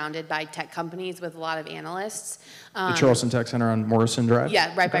surrounded by tech companies with a lot of analysts. The Charleston Tech Center on Morrison Drive?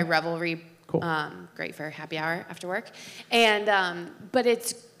 Yeah, right by Revelry. Cool. Great for happy hour after work. And but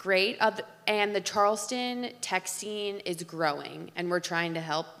it's great. And the Charleston tech scene is growing, and we're trying to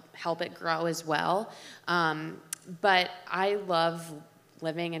help it grow as well. But I love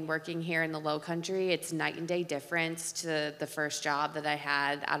living and working here in the Lowcountry. It's night and day difference to the first job that I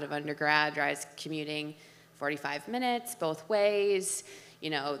had out of undergrad, where I was commuting 45 minutes both ways.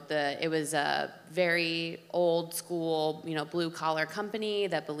 It was a very old school, blue collar company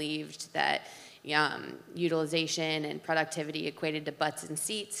that believed that utilization and productivity equated to butts and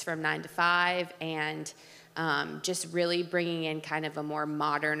seats from 9 to 5, and just really bringing in kind of a more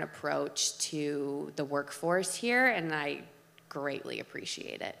modern approach to the workforce here, and I greatly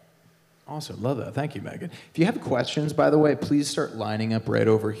appreciate it. Awesome, love that. Thank you, Meaghan. If you have questions, by the way, please start lining up right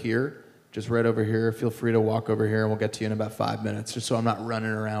over here. Just right over here. Feel free to walk over here, and we'll get to you in about 5 minutes, just so I'm not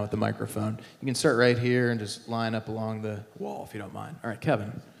running around with the microphone. You can start right here and just line up along the wall, if you don't mind. All right,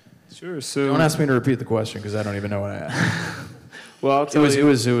 Kevin. Sure. So don't ask me to repeat the question, because I don't even know what I asked. Well, I'll tell you.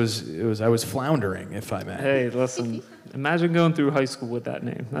 I was floundering, if I may. Hey, listen. Imagine going through high school with that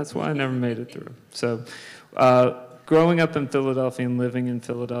name. That's why I never made it through. So, growing up in Philadelphia and living in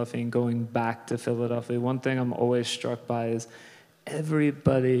Philadelphia and going back to Philadelphia, one thing I'm always struck by is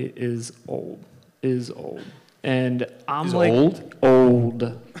everybody is old. And I'm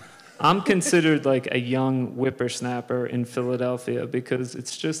old. I'm considered like a young whippersnapper in Philadelphia because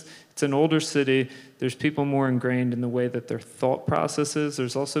it's an older city. There's people more ingrained in the way that their thought process is.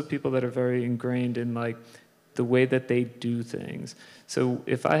 There's also people that are very ingrained in like the way that they do things. So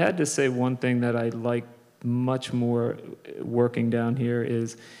if I had to say one thing that I like much more working down here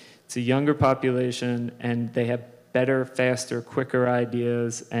is it's a younger population, and they have better, faster, quicker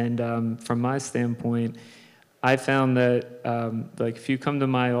ideas. And from my standpoint, I found that like if you come to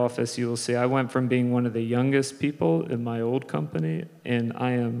my office, you will see I went from being one of the youngest people in my old company, and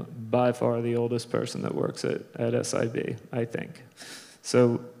I am by far the oldest person that works at SIB, I think.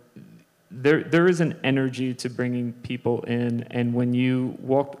 So there is an energy to bringing people in, and when you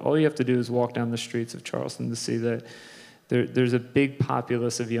walk, all you have to do is walk down the streets of Charleston to see that there's a big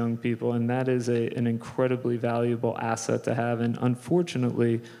populace of young people, and that is an incredibly valuable asset to have. And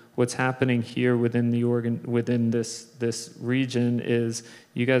unfortunately, what's happening here within this region is,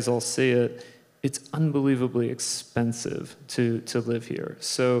 you guys all see it, it's unbelievably expensive to live here.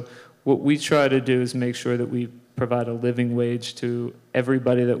 So what we try to do is make sure that we provide a living wage to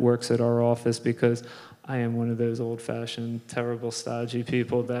everybody that works at our office, because I am one of those old-fashioned, terrible, stodgy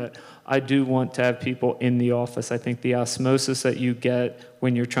people that I do want to have people in the office. I think the osmosis that you get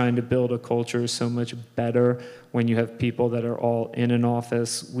when you're trying to build a culture is so much better when you have people that are all in an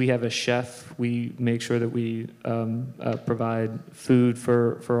office. We have a chef. We make sure that we provide food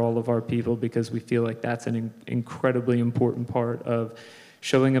for all of our people, because we feel like that's an incredibly important part of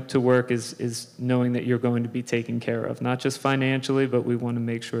showing up to work is knowing that you're going to be taken care of, not just financially, but we want to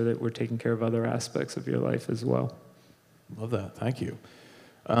make sure that we're taking care of other aspects of your life as well. Love that. Thank you.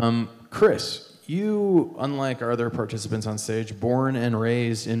 Chris, you, unlike our other participants on stage, born and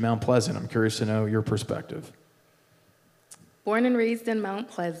raised in Mount Pleasant. I'm curious to know your perspective. Born and raised in Mount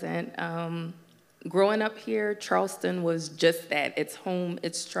Pleasant. Growing up here, Charleston was just that. It's home,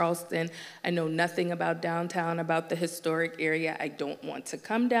 it's Charleston. I know nothing about downtown, about the historic area. I don't want to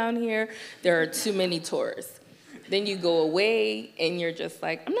come down here. There are too many tourists. Then you go away and you're just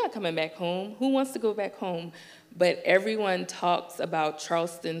like, I'm not coming back home. Who wants to go back home? But everyone talks about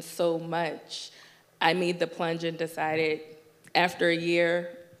Charleston so much. I made the plunge and decided after a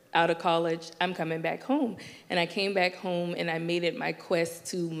year out of college, I'm coming back home. And I came back home and I made it my quest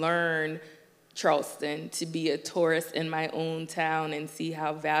to learn Charleston, to be a tourist in my own town and see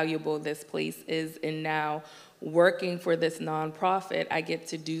how valuable this place is. And now working for this nonprofit, I get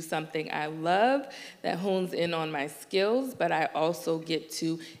to do something I love that hones in on my skills, but I also get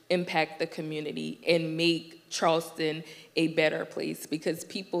to impact the community and make Charleston a better place, because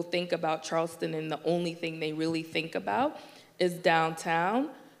people think about Charleston and the only thing they really think about is downtown,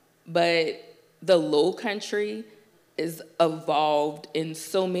 but the Lowcountry is evolved in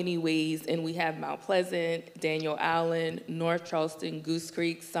so many ways, and we have Mount Pleasant, Daniel Allen, North Charleston, Goose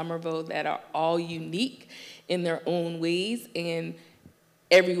Creek, Somerville, that are all unique in their own ways, and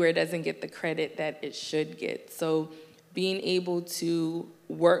everywhere doesn't get the credit that it should get. So being able to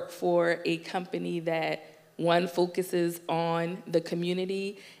work for a company that, one, focuses on the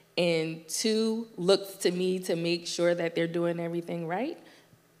community, and two, looks to me to make sure that they're doing everything right,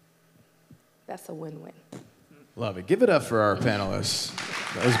 that's a win-win. Love it. Give it up for our panelists.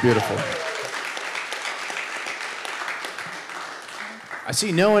 That was beautiful. I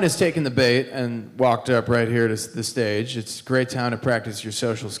see no one has taken the bait and walked up right here to the stage. It's a great time to practice your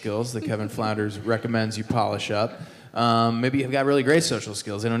social skills that Kevin Flounders recommends you polish up. Maybe you've got really great social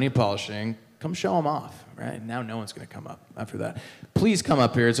skills. They don't need polishing. Come show them off, right? Now no one's going to come up after that. Please come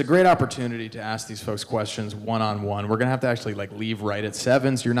up here. It's a great opportunity to ask these folks questions one-on-one. We're going to have to actually leave right at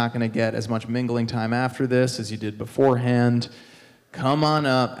 7, so you're not going to get as much mingling time after this as you did beforehand. Come on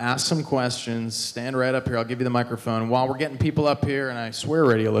up, ask some questions, stand right up here. I'll give you the microphone. While we're getting people up here, and I swear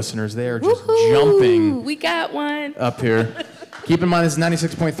radio listeners, they are just jumping. We got one. Up here. Keep in mind, this is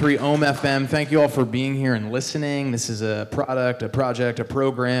 96.3 Ohm FM. Thank you all for being here and listening. This is a product, a project, a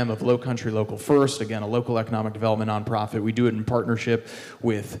program of Lowcountry Local First. Again, a local economic development nonprofit. We do it in partnership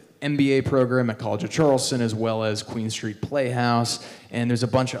with MBA program at College of Charleston, as well as Queen Street Playhouse. And there's a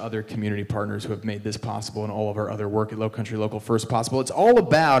bunch of other community partners who have made this possible, and all of our other work at Lowcountry Local First possible. It's all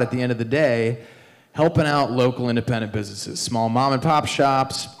about, at the end of the day, helping out local independent businesses, small mom and pop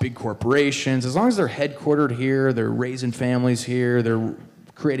shops, big corporations. As long as they're headquartered here, they're raising families here, they're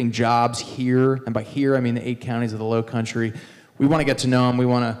creating jobs here, and by here I mean the 8 counties of the Lowcountry. We want to get to know them. We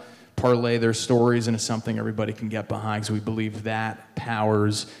want to parlay their stories into something everybody can get behind, because we believe that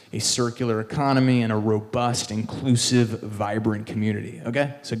powers a circular economy and a robust, inclusive, vibrant community,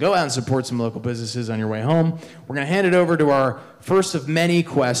 okay? So go out and support some local businesses on your way home. We're going to hand it over to our first of many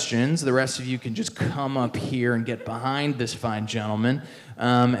questions. The rest of you can just come up here and get behind this fine gentleman.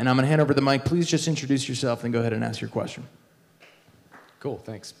 And I'm going to hand over the mic. Please just introduce yourself and go ahead and ask your question. Cool,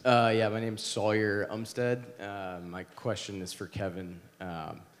 thanks. Yeah, my name's Sawyer Umstead. My question is for Kevin.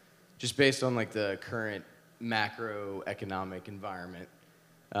 Just based on the current macroeconomic environment,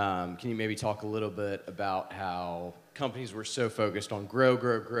 can you maybe talk a little bit about how companies were so focused on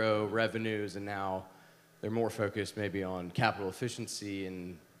grow revenues, and now they're more focused maybe on capital efficiency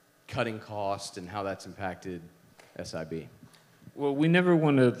and cutting costs, and how that's impacted SIB? Well, we never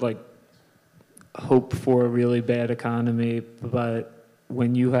want to hope for a really bad economy, but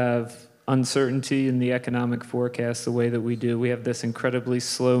when you have uncertainty in the economic forecast the way that we do, we have this incredibly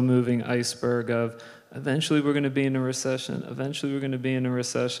slow-moving iceberg of eventually we're going to be in a recession, eventually we're going to be in a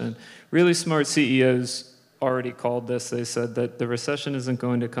recession. Really smart CEOs already called this. They said that the recession isn't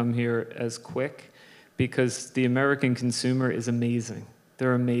going to come here as quick because the American consumer is amazing.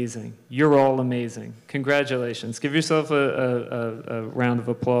 They're amazing. You're all amazing. Congratulations. Give yourself a round of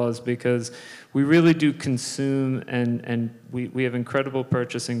applause, because we really do consume, and we have incredible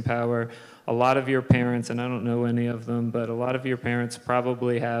purchasing power. A lot of your parents, and I don't know any of them, but a lot of your parents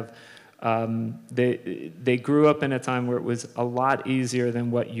probably have, they grew up in a time where it was a lot easier than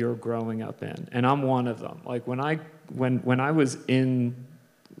what you're growing up in. And I'm one of them. When I was in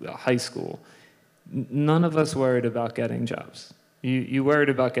high school, none of us worried about getting jobs. You worried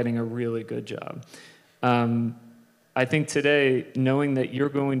about getting a really good job. I think today, knowing that you're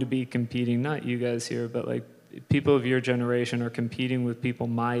going to be competing, not you guys here, but people of your generation are competing with people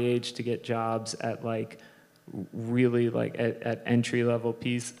my age to get jobs at really at entry-level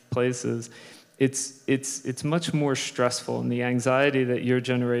places. It's much more stressful, and the anxiety that your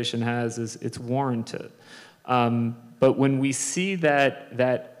generation has it's warranted. But when we see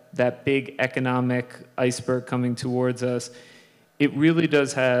that big economic iceberg coming towards us, it really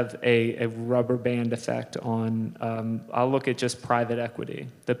does have a rubber band effect on, I'll look at just private equity.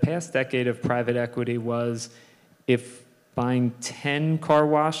 The past decade of private equity was, if buying 10 car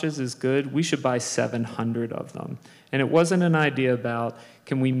washes is good, we should buy 700 of them. And it wasn't an idea about,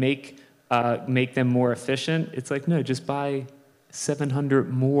 can we make them more efficient? It's no, just buy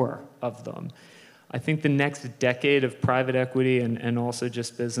 700 more of them. I think the next decade of private equity and also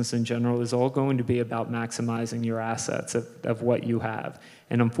just business in general is all going to be about maximizing your assets of what you have.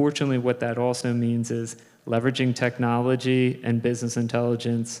 And unfortunately, what that also means is leveraging technology and business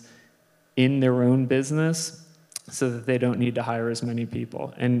intelligence in their own business so that they don't need to hire as many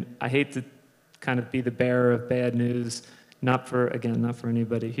people. And I hate to kind of be the bearer of bad news, not for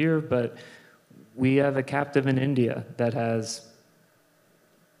anybody here, but we have a captive in India that has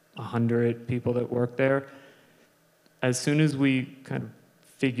 100 people that work there. As soon as we kind of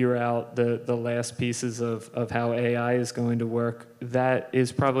figure out the last pieces of how AI is going to work, that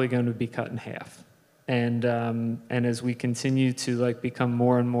is probably going to be cut in half. And as we continue to like become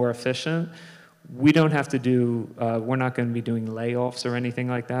more and more efficient, we don't have to do, we're not going to be doing layoffs or anything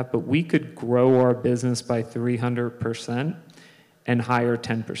like that, but we could grow our business by 300% and hire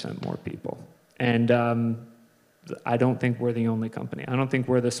 10% more people. And I don't think we're the only company. I don't think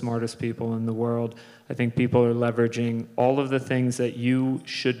we're the smartest people in the world. I think people are leveraging all of the things that you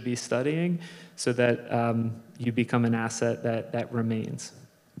should be studying so that you become an asset that remains.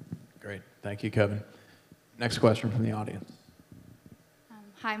 Great. Thank you, Kevin. Next question from the audience.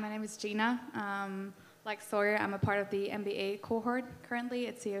 Hi, my name is Gina. Like Sawyer, I'm a part of the MBA cohort currently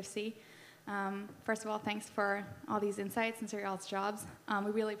at CFC. First of all, thanks for all these insights into your all's jobs.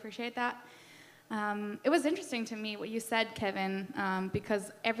 We really appreciate that. It was interesting to me what you said, Kevin,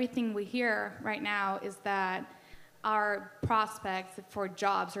 because everything we hear right now is that our prospects for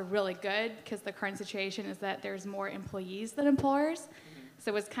jobs are really good because the current situation is that there's more employees than employers.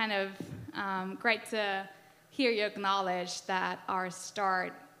 So it's kind of great to hear you acknowledge that our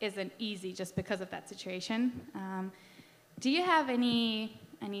start isn't easy just because of that situation. Do you have any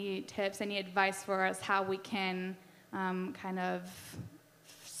tips, any advice for us how we can kind of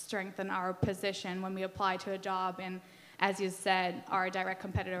strengthen our position when we apply to a job? And as you said, our direct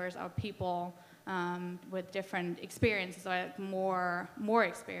competitors are people with different experiences, or more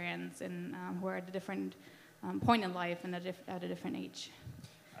experience, and who are at a different point in life and at a different age.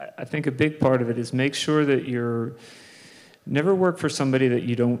 I think a big part of it is make sure that never work for somebody that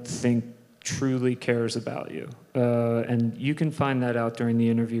you don't think truly cares about you. And you can find that out during the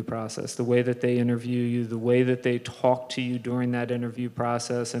interview process, the way that they interview you, the way that they talk to you during that interview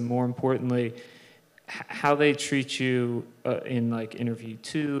process, and more importantly, how they treat you in like interview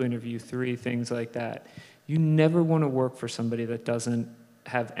 2, interview 3, things like that. You never want to work for somebody that doesn't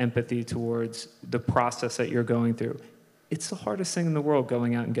have empathy towards the process that you're going through. It's the hardest thing in the world,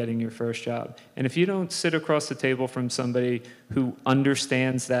 going out and getting your first job. And if you don't sit across the table from somebody who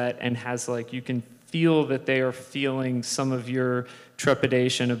understands that and has like, you can feel that they are feeling some of your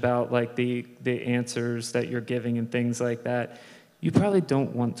trepidation about like the answers that you're giving and things like that, you probably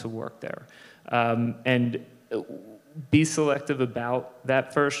don't want to work there. And be selective about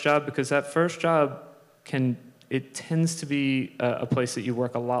that first job, because that first job it tends to be a place that you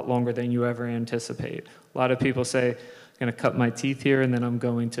work a lot longer than you ever anticipate. A lot of people say, I'm going to cut my teeth here and then I'm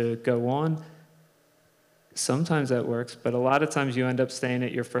going to go on. Sometimes that works, but a lot of times you end up staying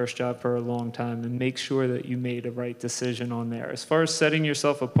at your first job for a long time, and make sure that you made a right decision on there. As far as setting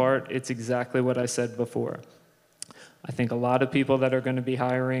yourself apart, it's exactly what I said before. I think a lot of people that are going to be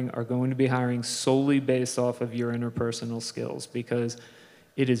hiring solely based off of your interpersonal skills, because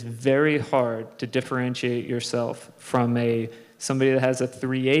it is very hard to differentiate yourself from somebody that has a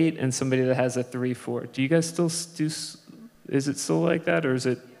 3.8 and somebody that has a 3.4. Do you guys still do? Is it still like that, or is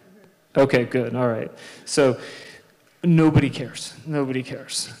it? Okay, good. All right. So nobody cares. Nobody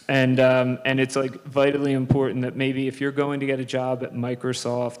cares. And it's like vitally important that maybe if you're going to get a job at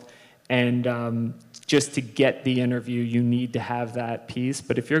Microsoft, and just to get the interview, you need to have that piece.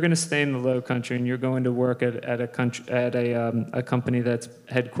 But if you're going to stay in the Lowcountry and you're going to work at a company that's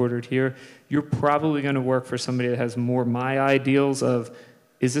headquartered here, you're probably going to work for somebody that has more my ideals of,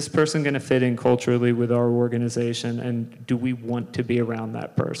 is this person going to fit in culturally with our organization, and do we want to be around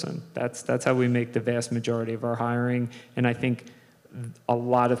that person? That's how we make the vast majority of our hiring, and I think a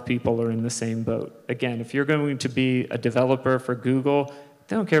lot of people are in the same boat. Again, if you're going to be a developer for Google,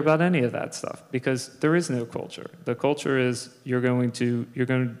 they don't care about any of that stuff, because there is no culture. The culture is you're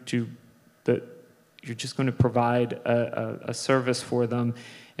just going to provide a service for them,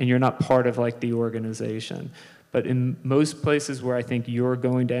 and you're not part of like the organization. But in most places where I think you're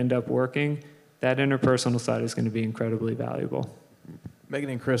going to end up working, that interpersonal side is going to be incredibly valuable.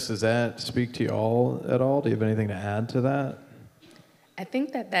 Meaghan and Chris, does that speak to you all at all? Do you have anything to add to that? I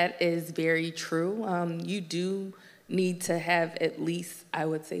think that is very true. You do need to have at least, I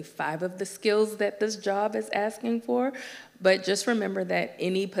would say, 5 of the skills that this job is asking for. But just remember that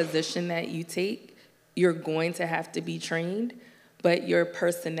any position that you take, you're going to have to be trained. but your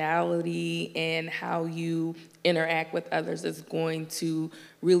personality and how you interact with others is going to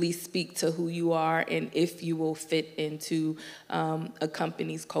really speak to who you are and if you will fit into a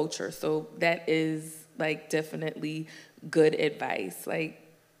company's culture. So that is like definitely good advice. Like,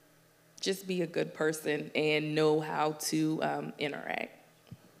 just be a good person and know how to interact.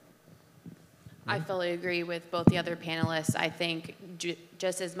 I fully agree with both the other panelists. I think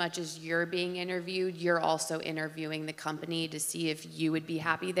just as much as you're being interviewed, you're also interviewing the company to see if you would be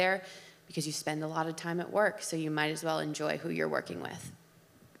happy there, because you spend a lot of time at work, so you might as well enjoy who you're working with.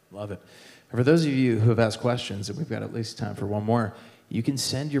 Love it. And for those of you who have asked questions, and we've got at least time for one more, you can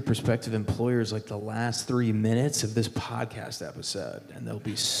send your prospective employers like the last 3 minutes of this podcast episode, and they'll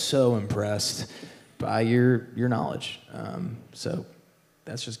be so impressed by your knowledge. So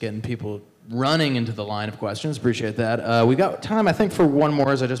that's just getting people running into the line of questions. Appreciate that. We got time, I think, for one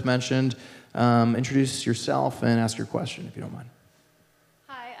more, as I just mentioned. Introduce yourself and ask your question, if you don't mind.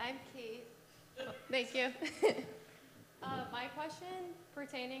 Hi, I'm Kate. Thank you. My question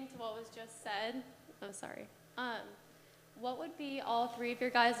pertaining to what was just said, what would be all three of your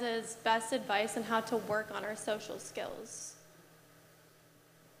guys' best advice on how to work on our social skills?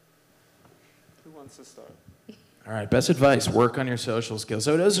 Who wants to start? All right, best advice, work on your social skills.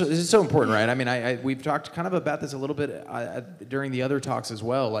 So it's so important, right? I mean, we've talked kind of about this a little bit during the other talks as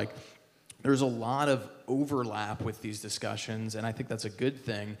well. Like, there's a lot of overlap with these discussions, and I think that's a good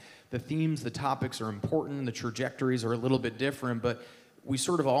thing. The themes, the topics are important, the trajectories are a little bit different, but we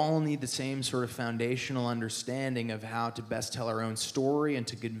sort of all need the same sort of foundational understanding of how to best tell our own story and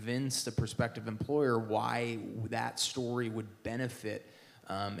to convince the prospective employer why that story would benefit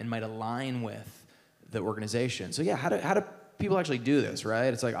and might align with the organization. So yeah, how do people actually do this,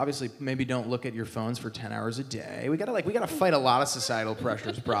 right? It's like, obviously, maybe don't look at your phones for 10 hours a day. We gotta fight a lot of societal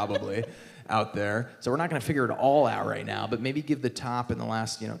pressures probably out there. So we're not gonna figure it all out right now, but maybe give the top, in the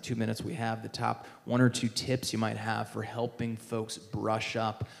last 2 minutes we have, the top 1 or 2 tips you might have for helping folks brush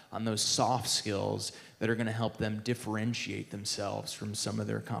up on those soft skills that are gonna help them differentiate themselves from some of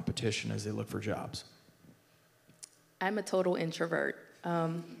their competition as they look for jobs. I'm a total introvert.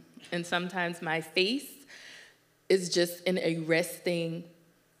 And sometimes my face is just in a resting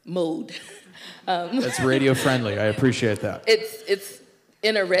mode. That's radio friendly. I appreciate that. It's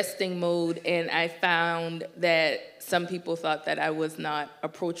in a resting mode, and I found that some people thought that I was not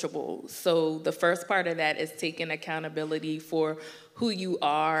approachable. So the first part of that is taking accountability for who you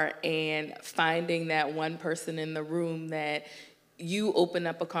are and finding that one person in the room that you open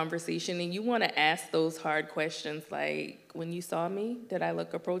up a conversation and you want to ask those hard questions, like, when you saw me, did I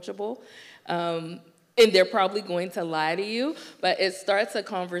look approachable? And they're probably going to lie to you, but it starts a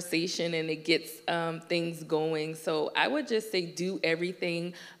conversation and it gets things going. So I would just say do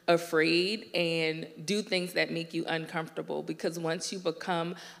everything afraid and do things that make you uncomfortable, because once you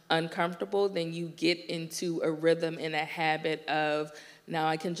become uncomfortable, then you get into a rhythm and a habit of, now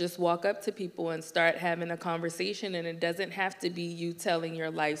I can just walk up to people and start having a conversation, and it doesn't have to be you telling your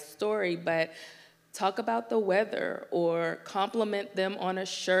life story, but talk about the weather or compliment them on a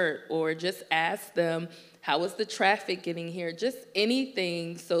shirt or just ask them, how was the traffic getting here? Just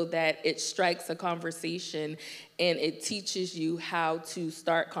anything so that it strikes a conversation and it teaches you how to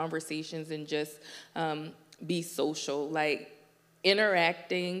start conversations and just be social. Like,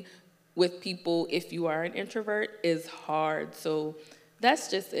 interacting with people, if you are an introvert, is hard. So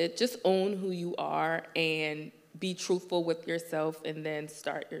that's just it. Just own who you are and be truthful with yourself, and then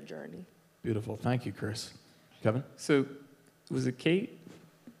start your journey. Beautiful. Thank you, Chris. Kevin? So, was it Kate?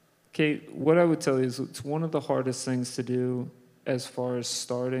 Kate, what I would tell you is it's one of the hardest things to do as far as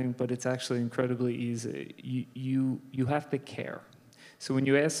starting, but it's actually incredibly easy. You have to care. So when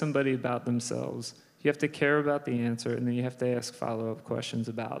you ask somebody about themselves, you have to care about the answer, and then you have to ask follow-up questions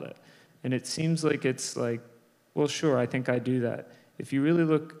about it. And it seems like it's like, well, sure, I think I do that. If you really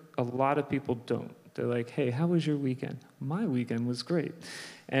look, a lot of people don't. They're like, hey, how was your weekend? My weekend was great.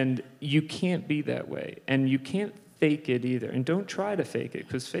 And you can't be that way. And you can't fake it either. And don't try to fake it,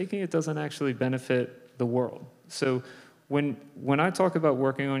 because faking it doesn't actually benefit the world. So when I talk about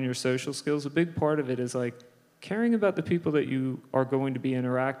working on your social skills, a big part of it is like caring about the people that you are going to be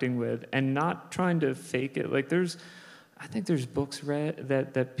interacting with and not trying to fake it. Like I think there's books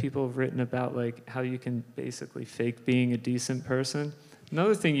that people have written about, like how you can basically fake being a decent person.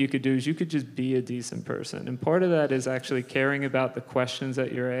 Another thing you could do is you could just be a decent person. And part of that is actually caring about the questions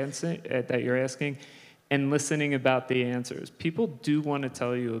that you're asking and listening about the answers. People do want to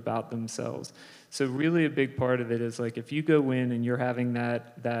tell you about themselves. So really a big part of it is like if you go in and you're having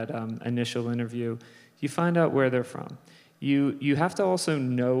that initial interview, you find out where they're from. you have to also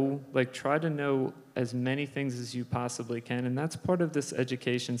know, like try to know as many things as you possibly can, and that's part of this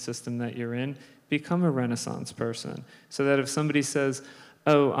education system that you're in. Become a Renaissance person, so that if somebody says,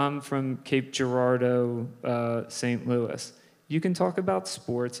 oh, I'm from Cape Girardeau, St. Louis, you can talk about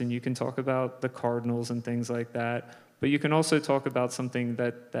sports and you can talk about the Cardinals and things like that, but you can also talk about something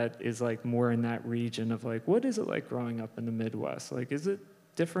that is like more in that region of like, what is it like growing up in the Midwest? Like, is it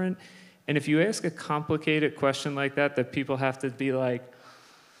different? And if you ask a complicated question like that people have to be like,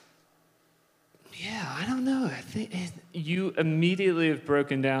 yeah, I don't know. I think you immediately have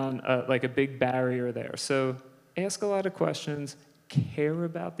broken down like a big barrier there. So ask a lot of questions, care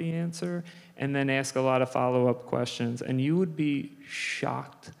about the answer, and then ask a lot of follow-up questions. And you would be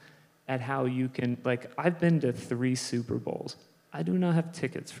shocked at how you can, like, I've been to 3 Super Bowls. I do not have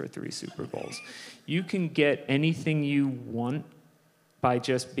tickets for 3 Super Bowls. You can get anything you want by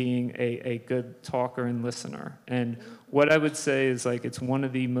just being a good talker and listener. And what I would say is, like, it's one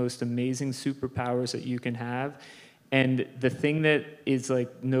of the most amazing superpowers that you can have. And the thing that is,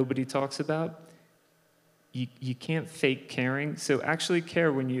 like, nobody talks about, you can't fake caring. So actually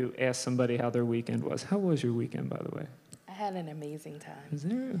care when you ask somebody how their weekend was. How was your weekend, by the way? I had an amazing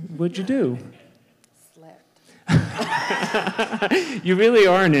time. What'd you do? Slept. You really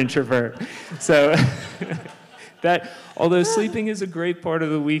are an introvert. So although sleeping is a great part of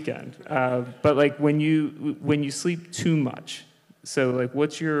the weekend, but like when you sleep too much, so like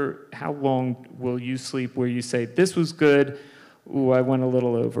how long will you sleep where you say, this was good, ooh, I went a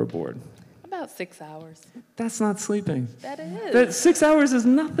little overboard? About 6 hours. That's not sleeping. That is. 6 hours is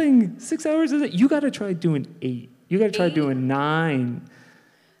nothing. 6 hours is it. You gotta try doing 8. You gotta try 8? doing 9.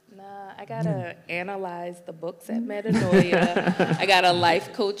 I gotta analyze the books at Metanoia. I gotta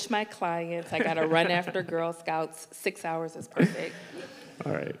life coach my clients. I gotta run after Girl Scouts. 6 hours is perfect.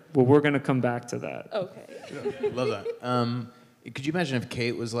 All right. Well, we're gonna come back to that. Okay. Love that. Could you imagine if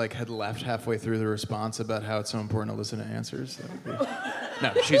Kate was like had left halfway through the response about how it's so important to listen to answers?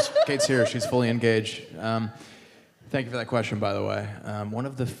 No, Kate's here. She's fully engaged. Thank you for that question, by the way. One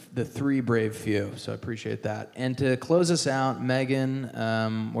of the 3 brave few, so I appreciate that. And to close us out,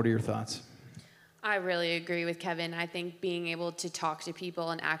 Meaghan, what are your thoughts? I really agree with Kevin. I think being able to talk to people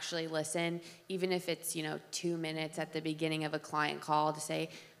and actually listen, even if it's 2 minutes at the beginning of a client call to say,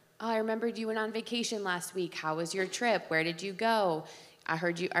 oh, I remembered you went on vacation last week. How was your trip? Where did you go? I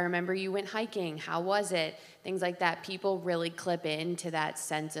remember you went hiking. How was it? Things like that. People really clip into that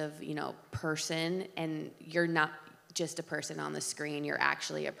sense of, person, and you're not just a person on the screen, you're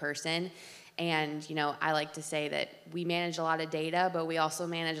actually a person. And, I like to say that we manage a lot of data, but we also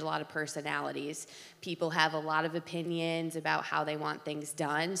manage a lot of personalities. People have a lot of opinions about how they want things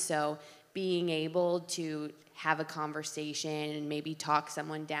done. So being able to have a conversation and maybe talk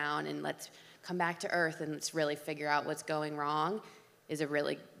someone down and let's come back to earth and let's really figure out what's going wrong is a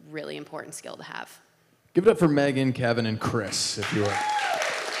really, really important skill to have. Give it up for Meaghan, Kevin, and Chris, if you would.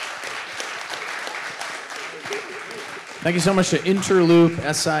 Thank you so much to Interloop,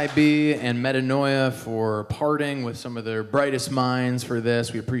 SIB, and Metanoia for parting with some of their brightest minds for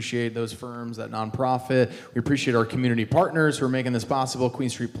this. We appreciate those firms, that nonprofit. We appreciate our community partners who are making this possible.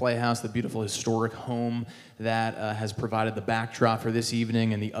 Queen Street Playhouse, the beautiful historic home that has provided the backdrop for this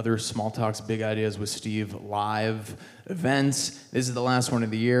evening, and the other Small Talks Big Ideas with Steve live events. This is the last one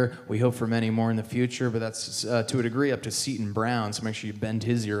of the year. We hope for many more in the future, but that's to a degree up to Seton Brown, so make sure you bend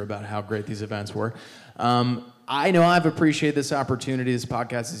his ear about how great these events were. I know I've appreciated this opportunity. This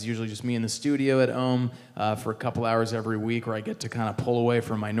podcast is usually just me in the studio at Ohm for a couple hours every week, where I get to kind of pull away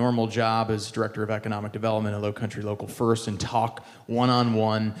from my normal job as Director of Economic Development at Lowcountry Local First and talk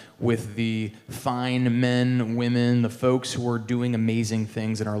one-on-one with the fine men, women, the folks who are doing amazing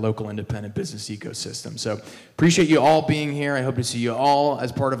things in our local independent business ecosystem. So appreciate you all being here. I hope to see you all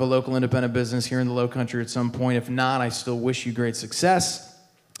as part of a local independent business here in the Lowcountry at some point. If not, I still wish you great success.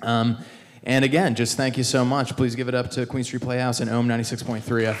 And again, just thank you so much. Please give it up to Queen Street Playhouse and Ohm 96.3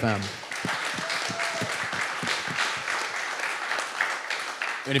 FM.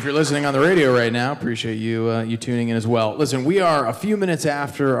 And if you're listening on the radio right now, appreciate you tuning in as well. Listen, we are a few minutes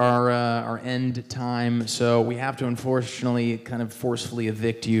after our end time, so we have to unfortunately kind of forcefully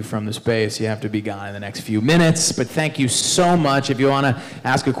evict you from the space. You have to be gone in the next few minutes, but thank you so much. If you want to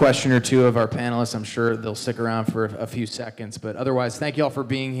ask a question or two of our panelists, I'm sure they'll stick around for a few seconds. But otherwise, thank you all for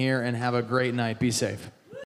being here, and have a great night. Be safe.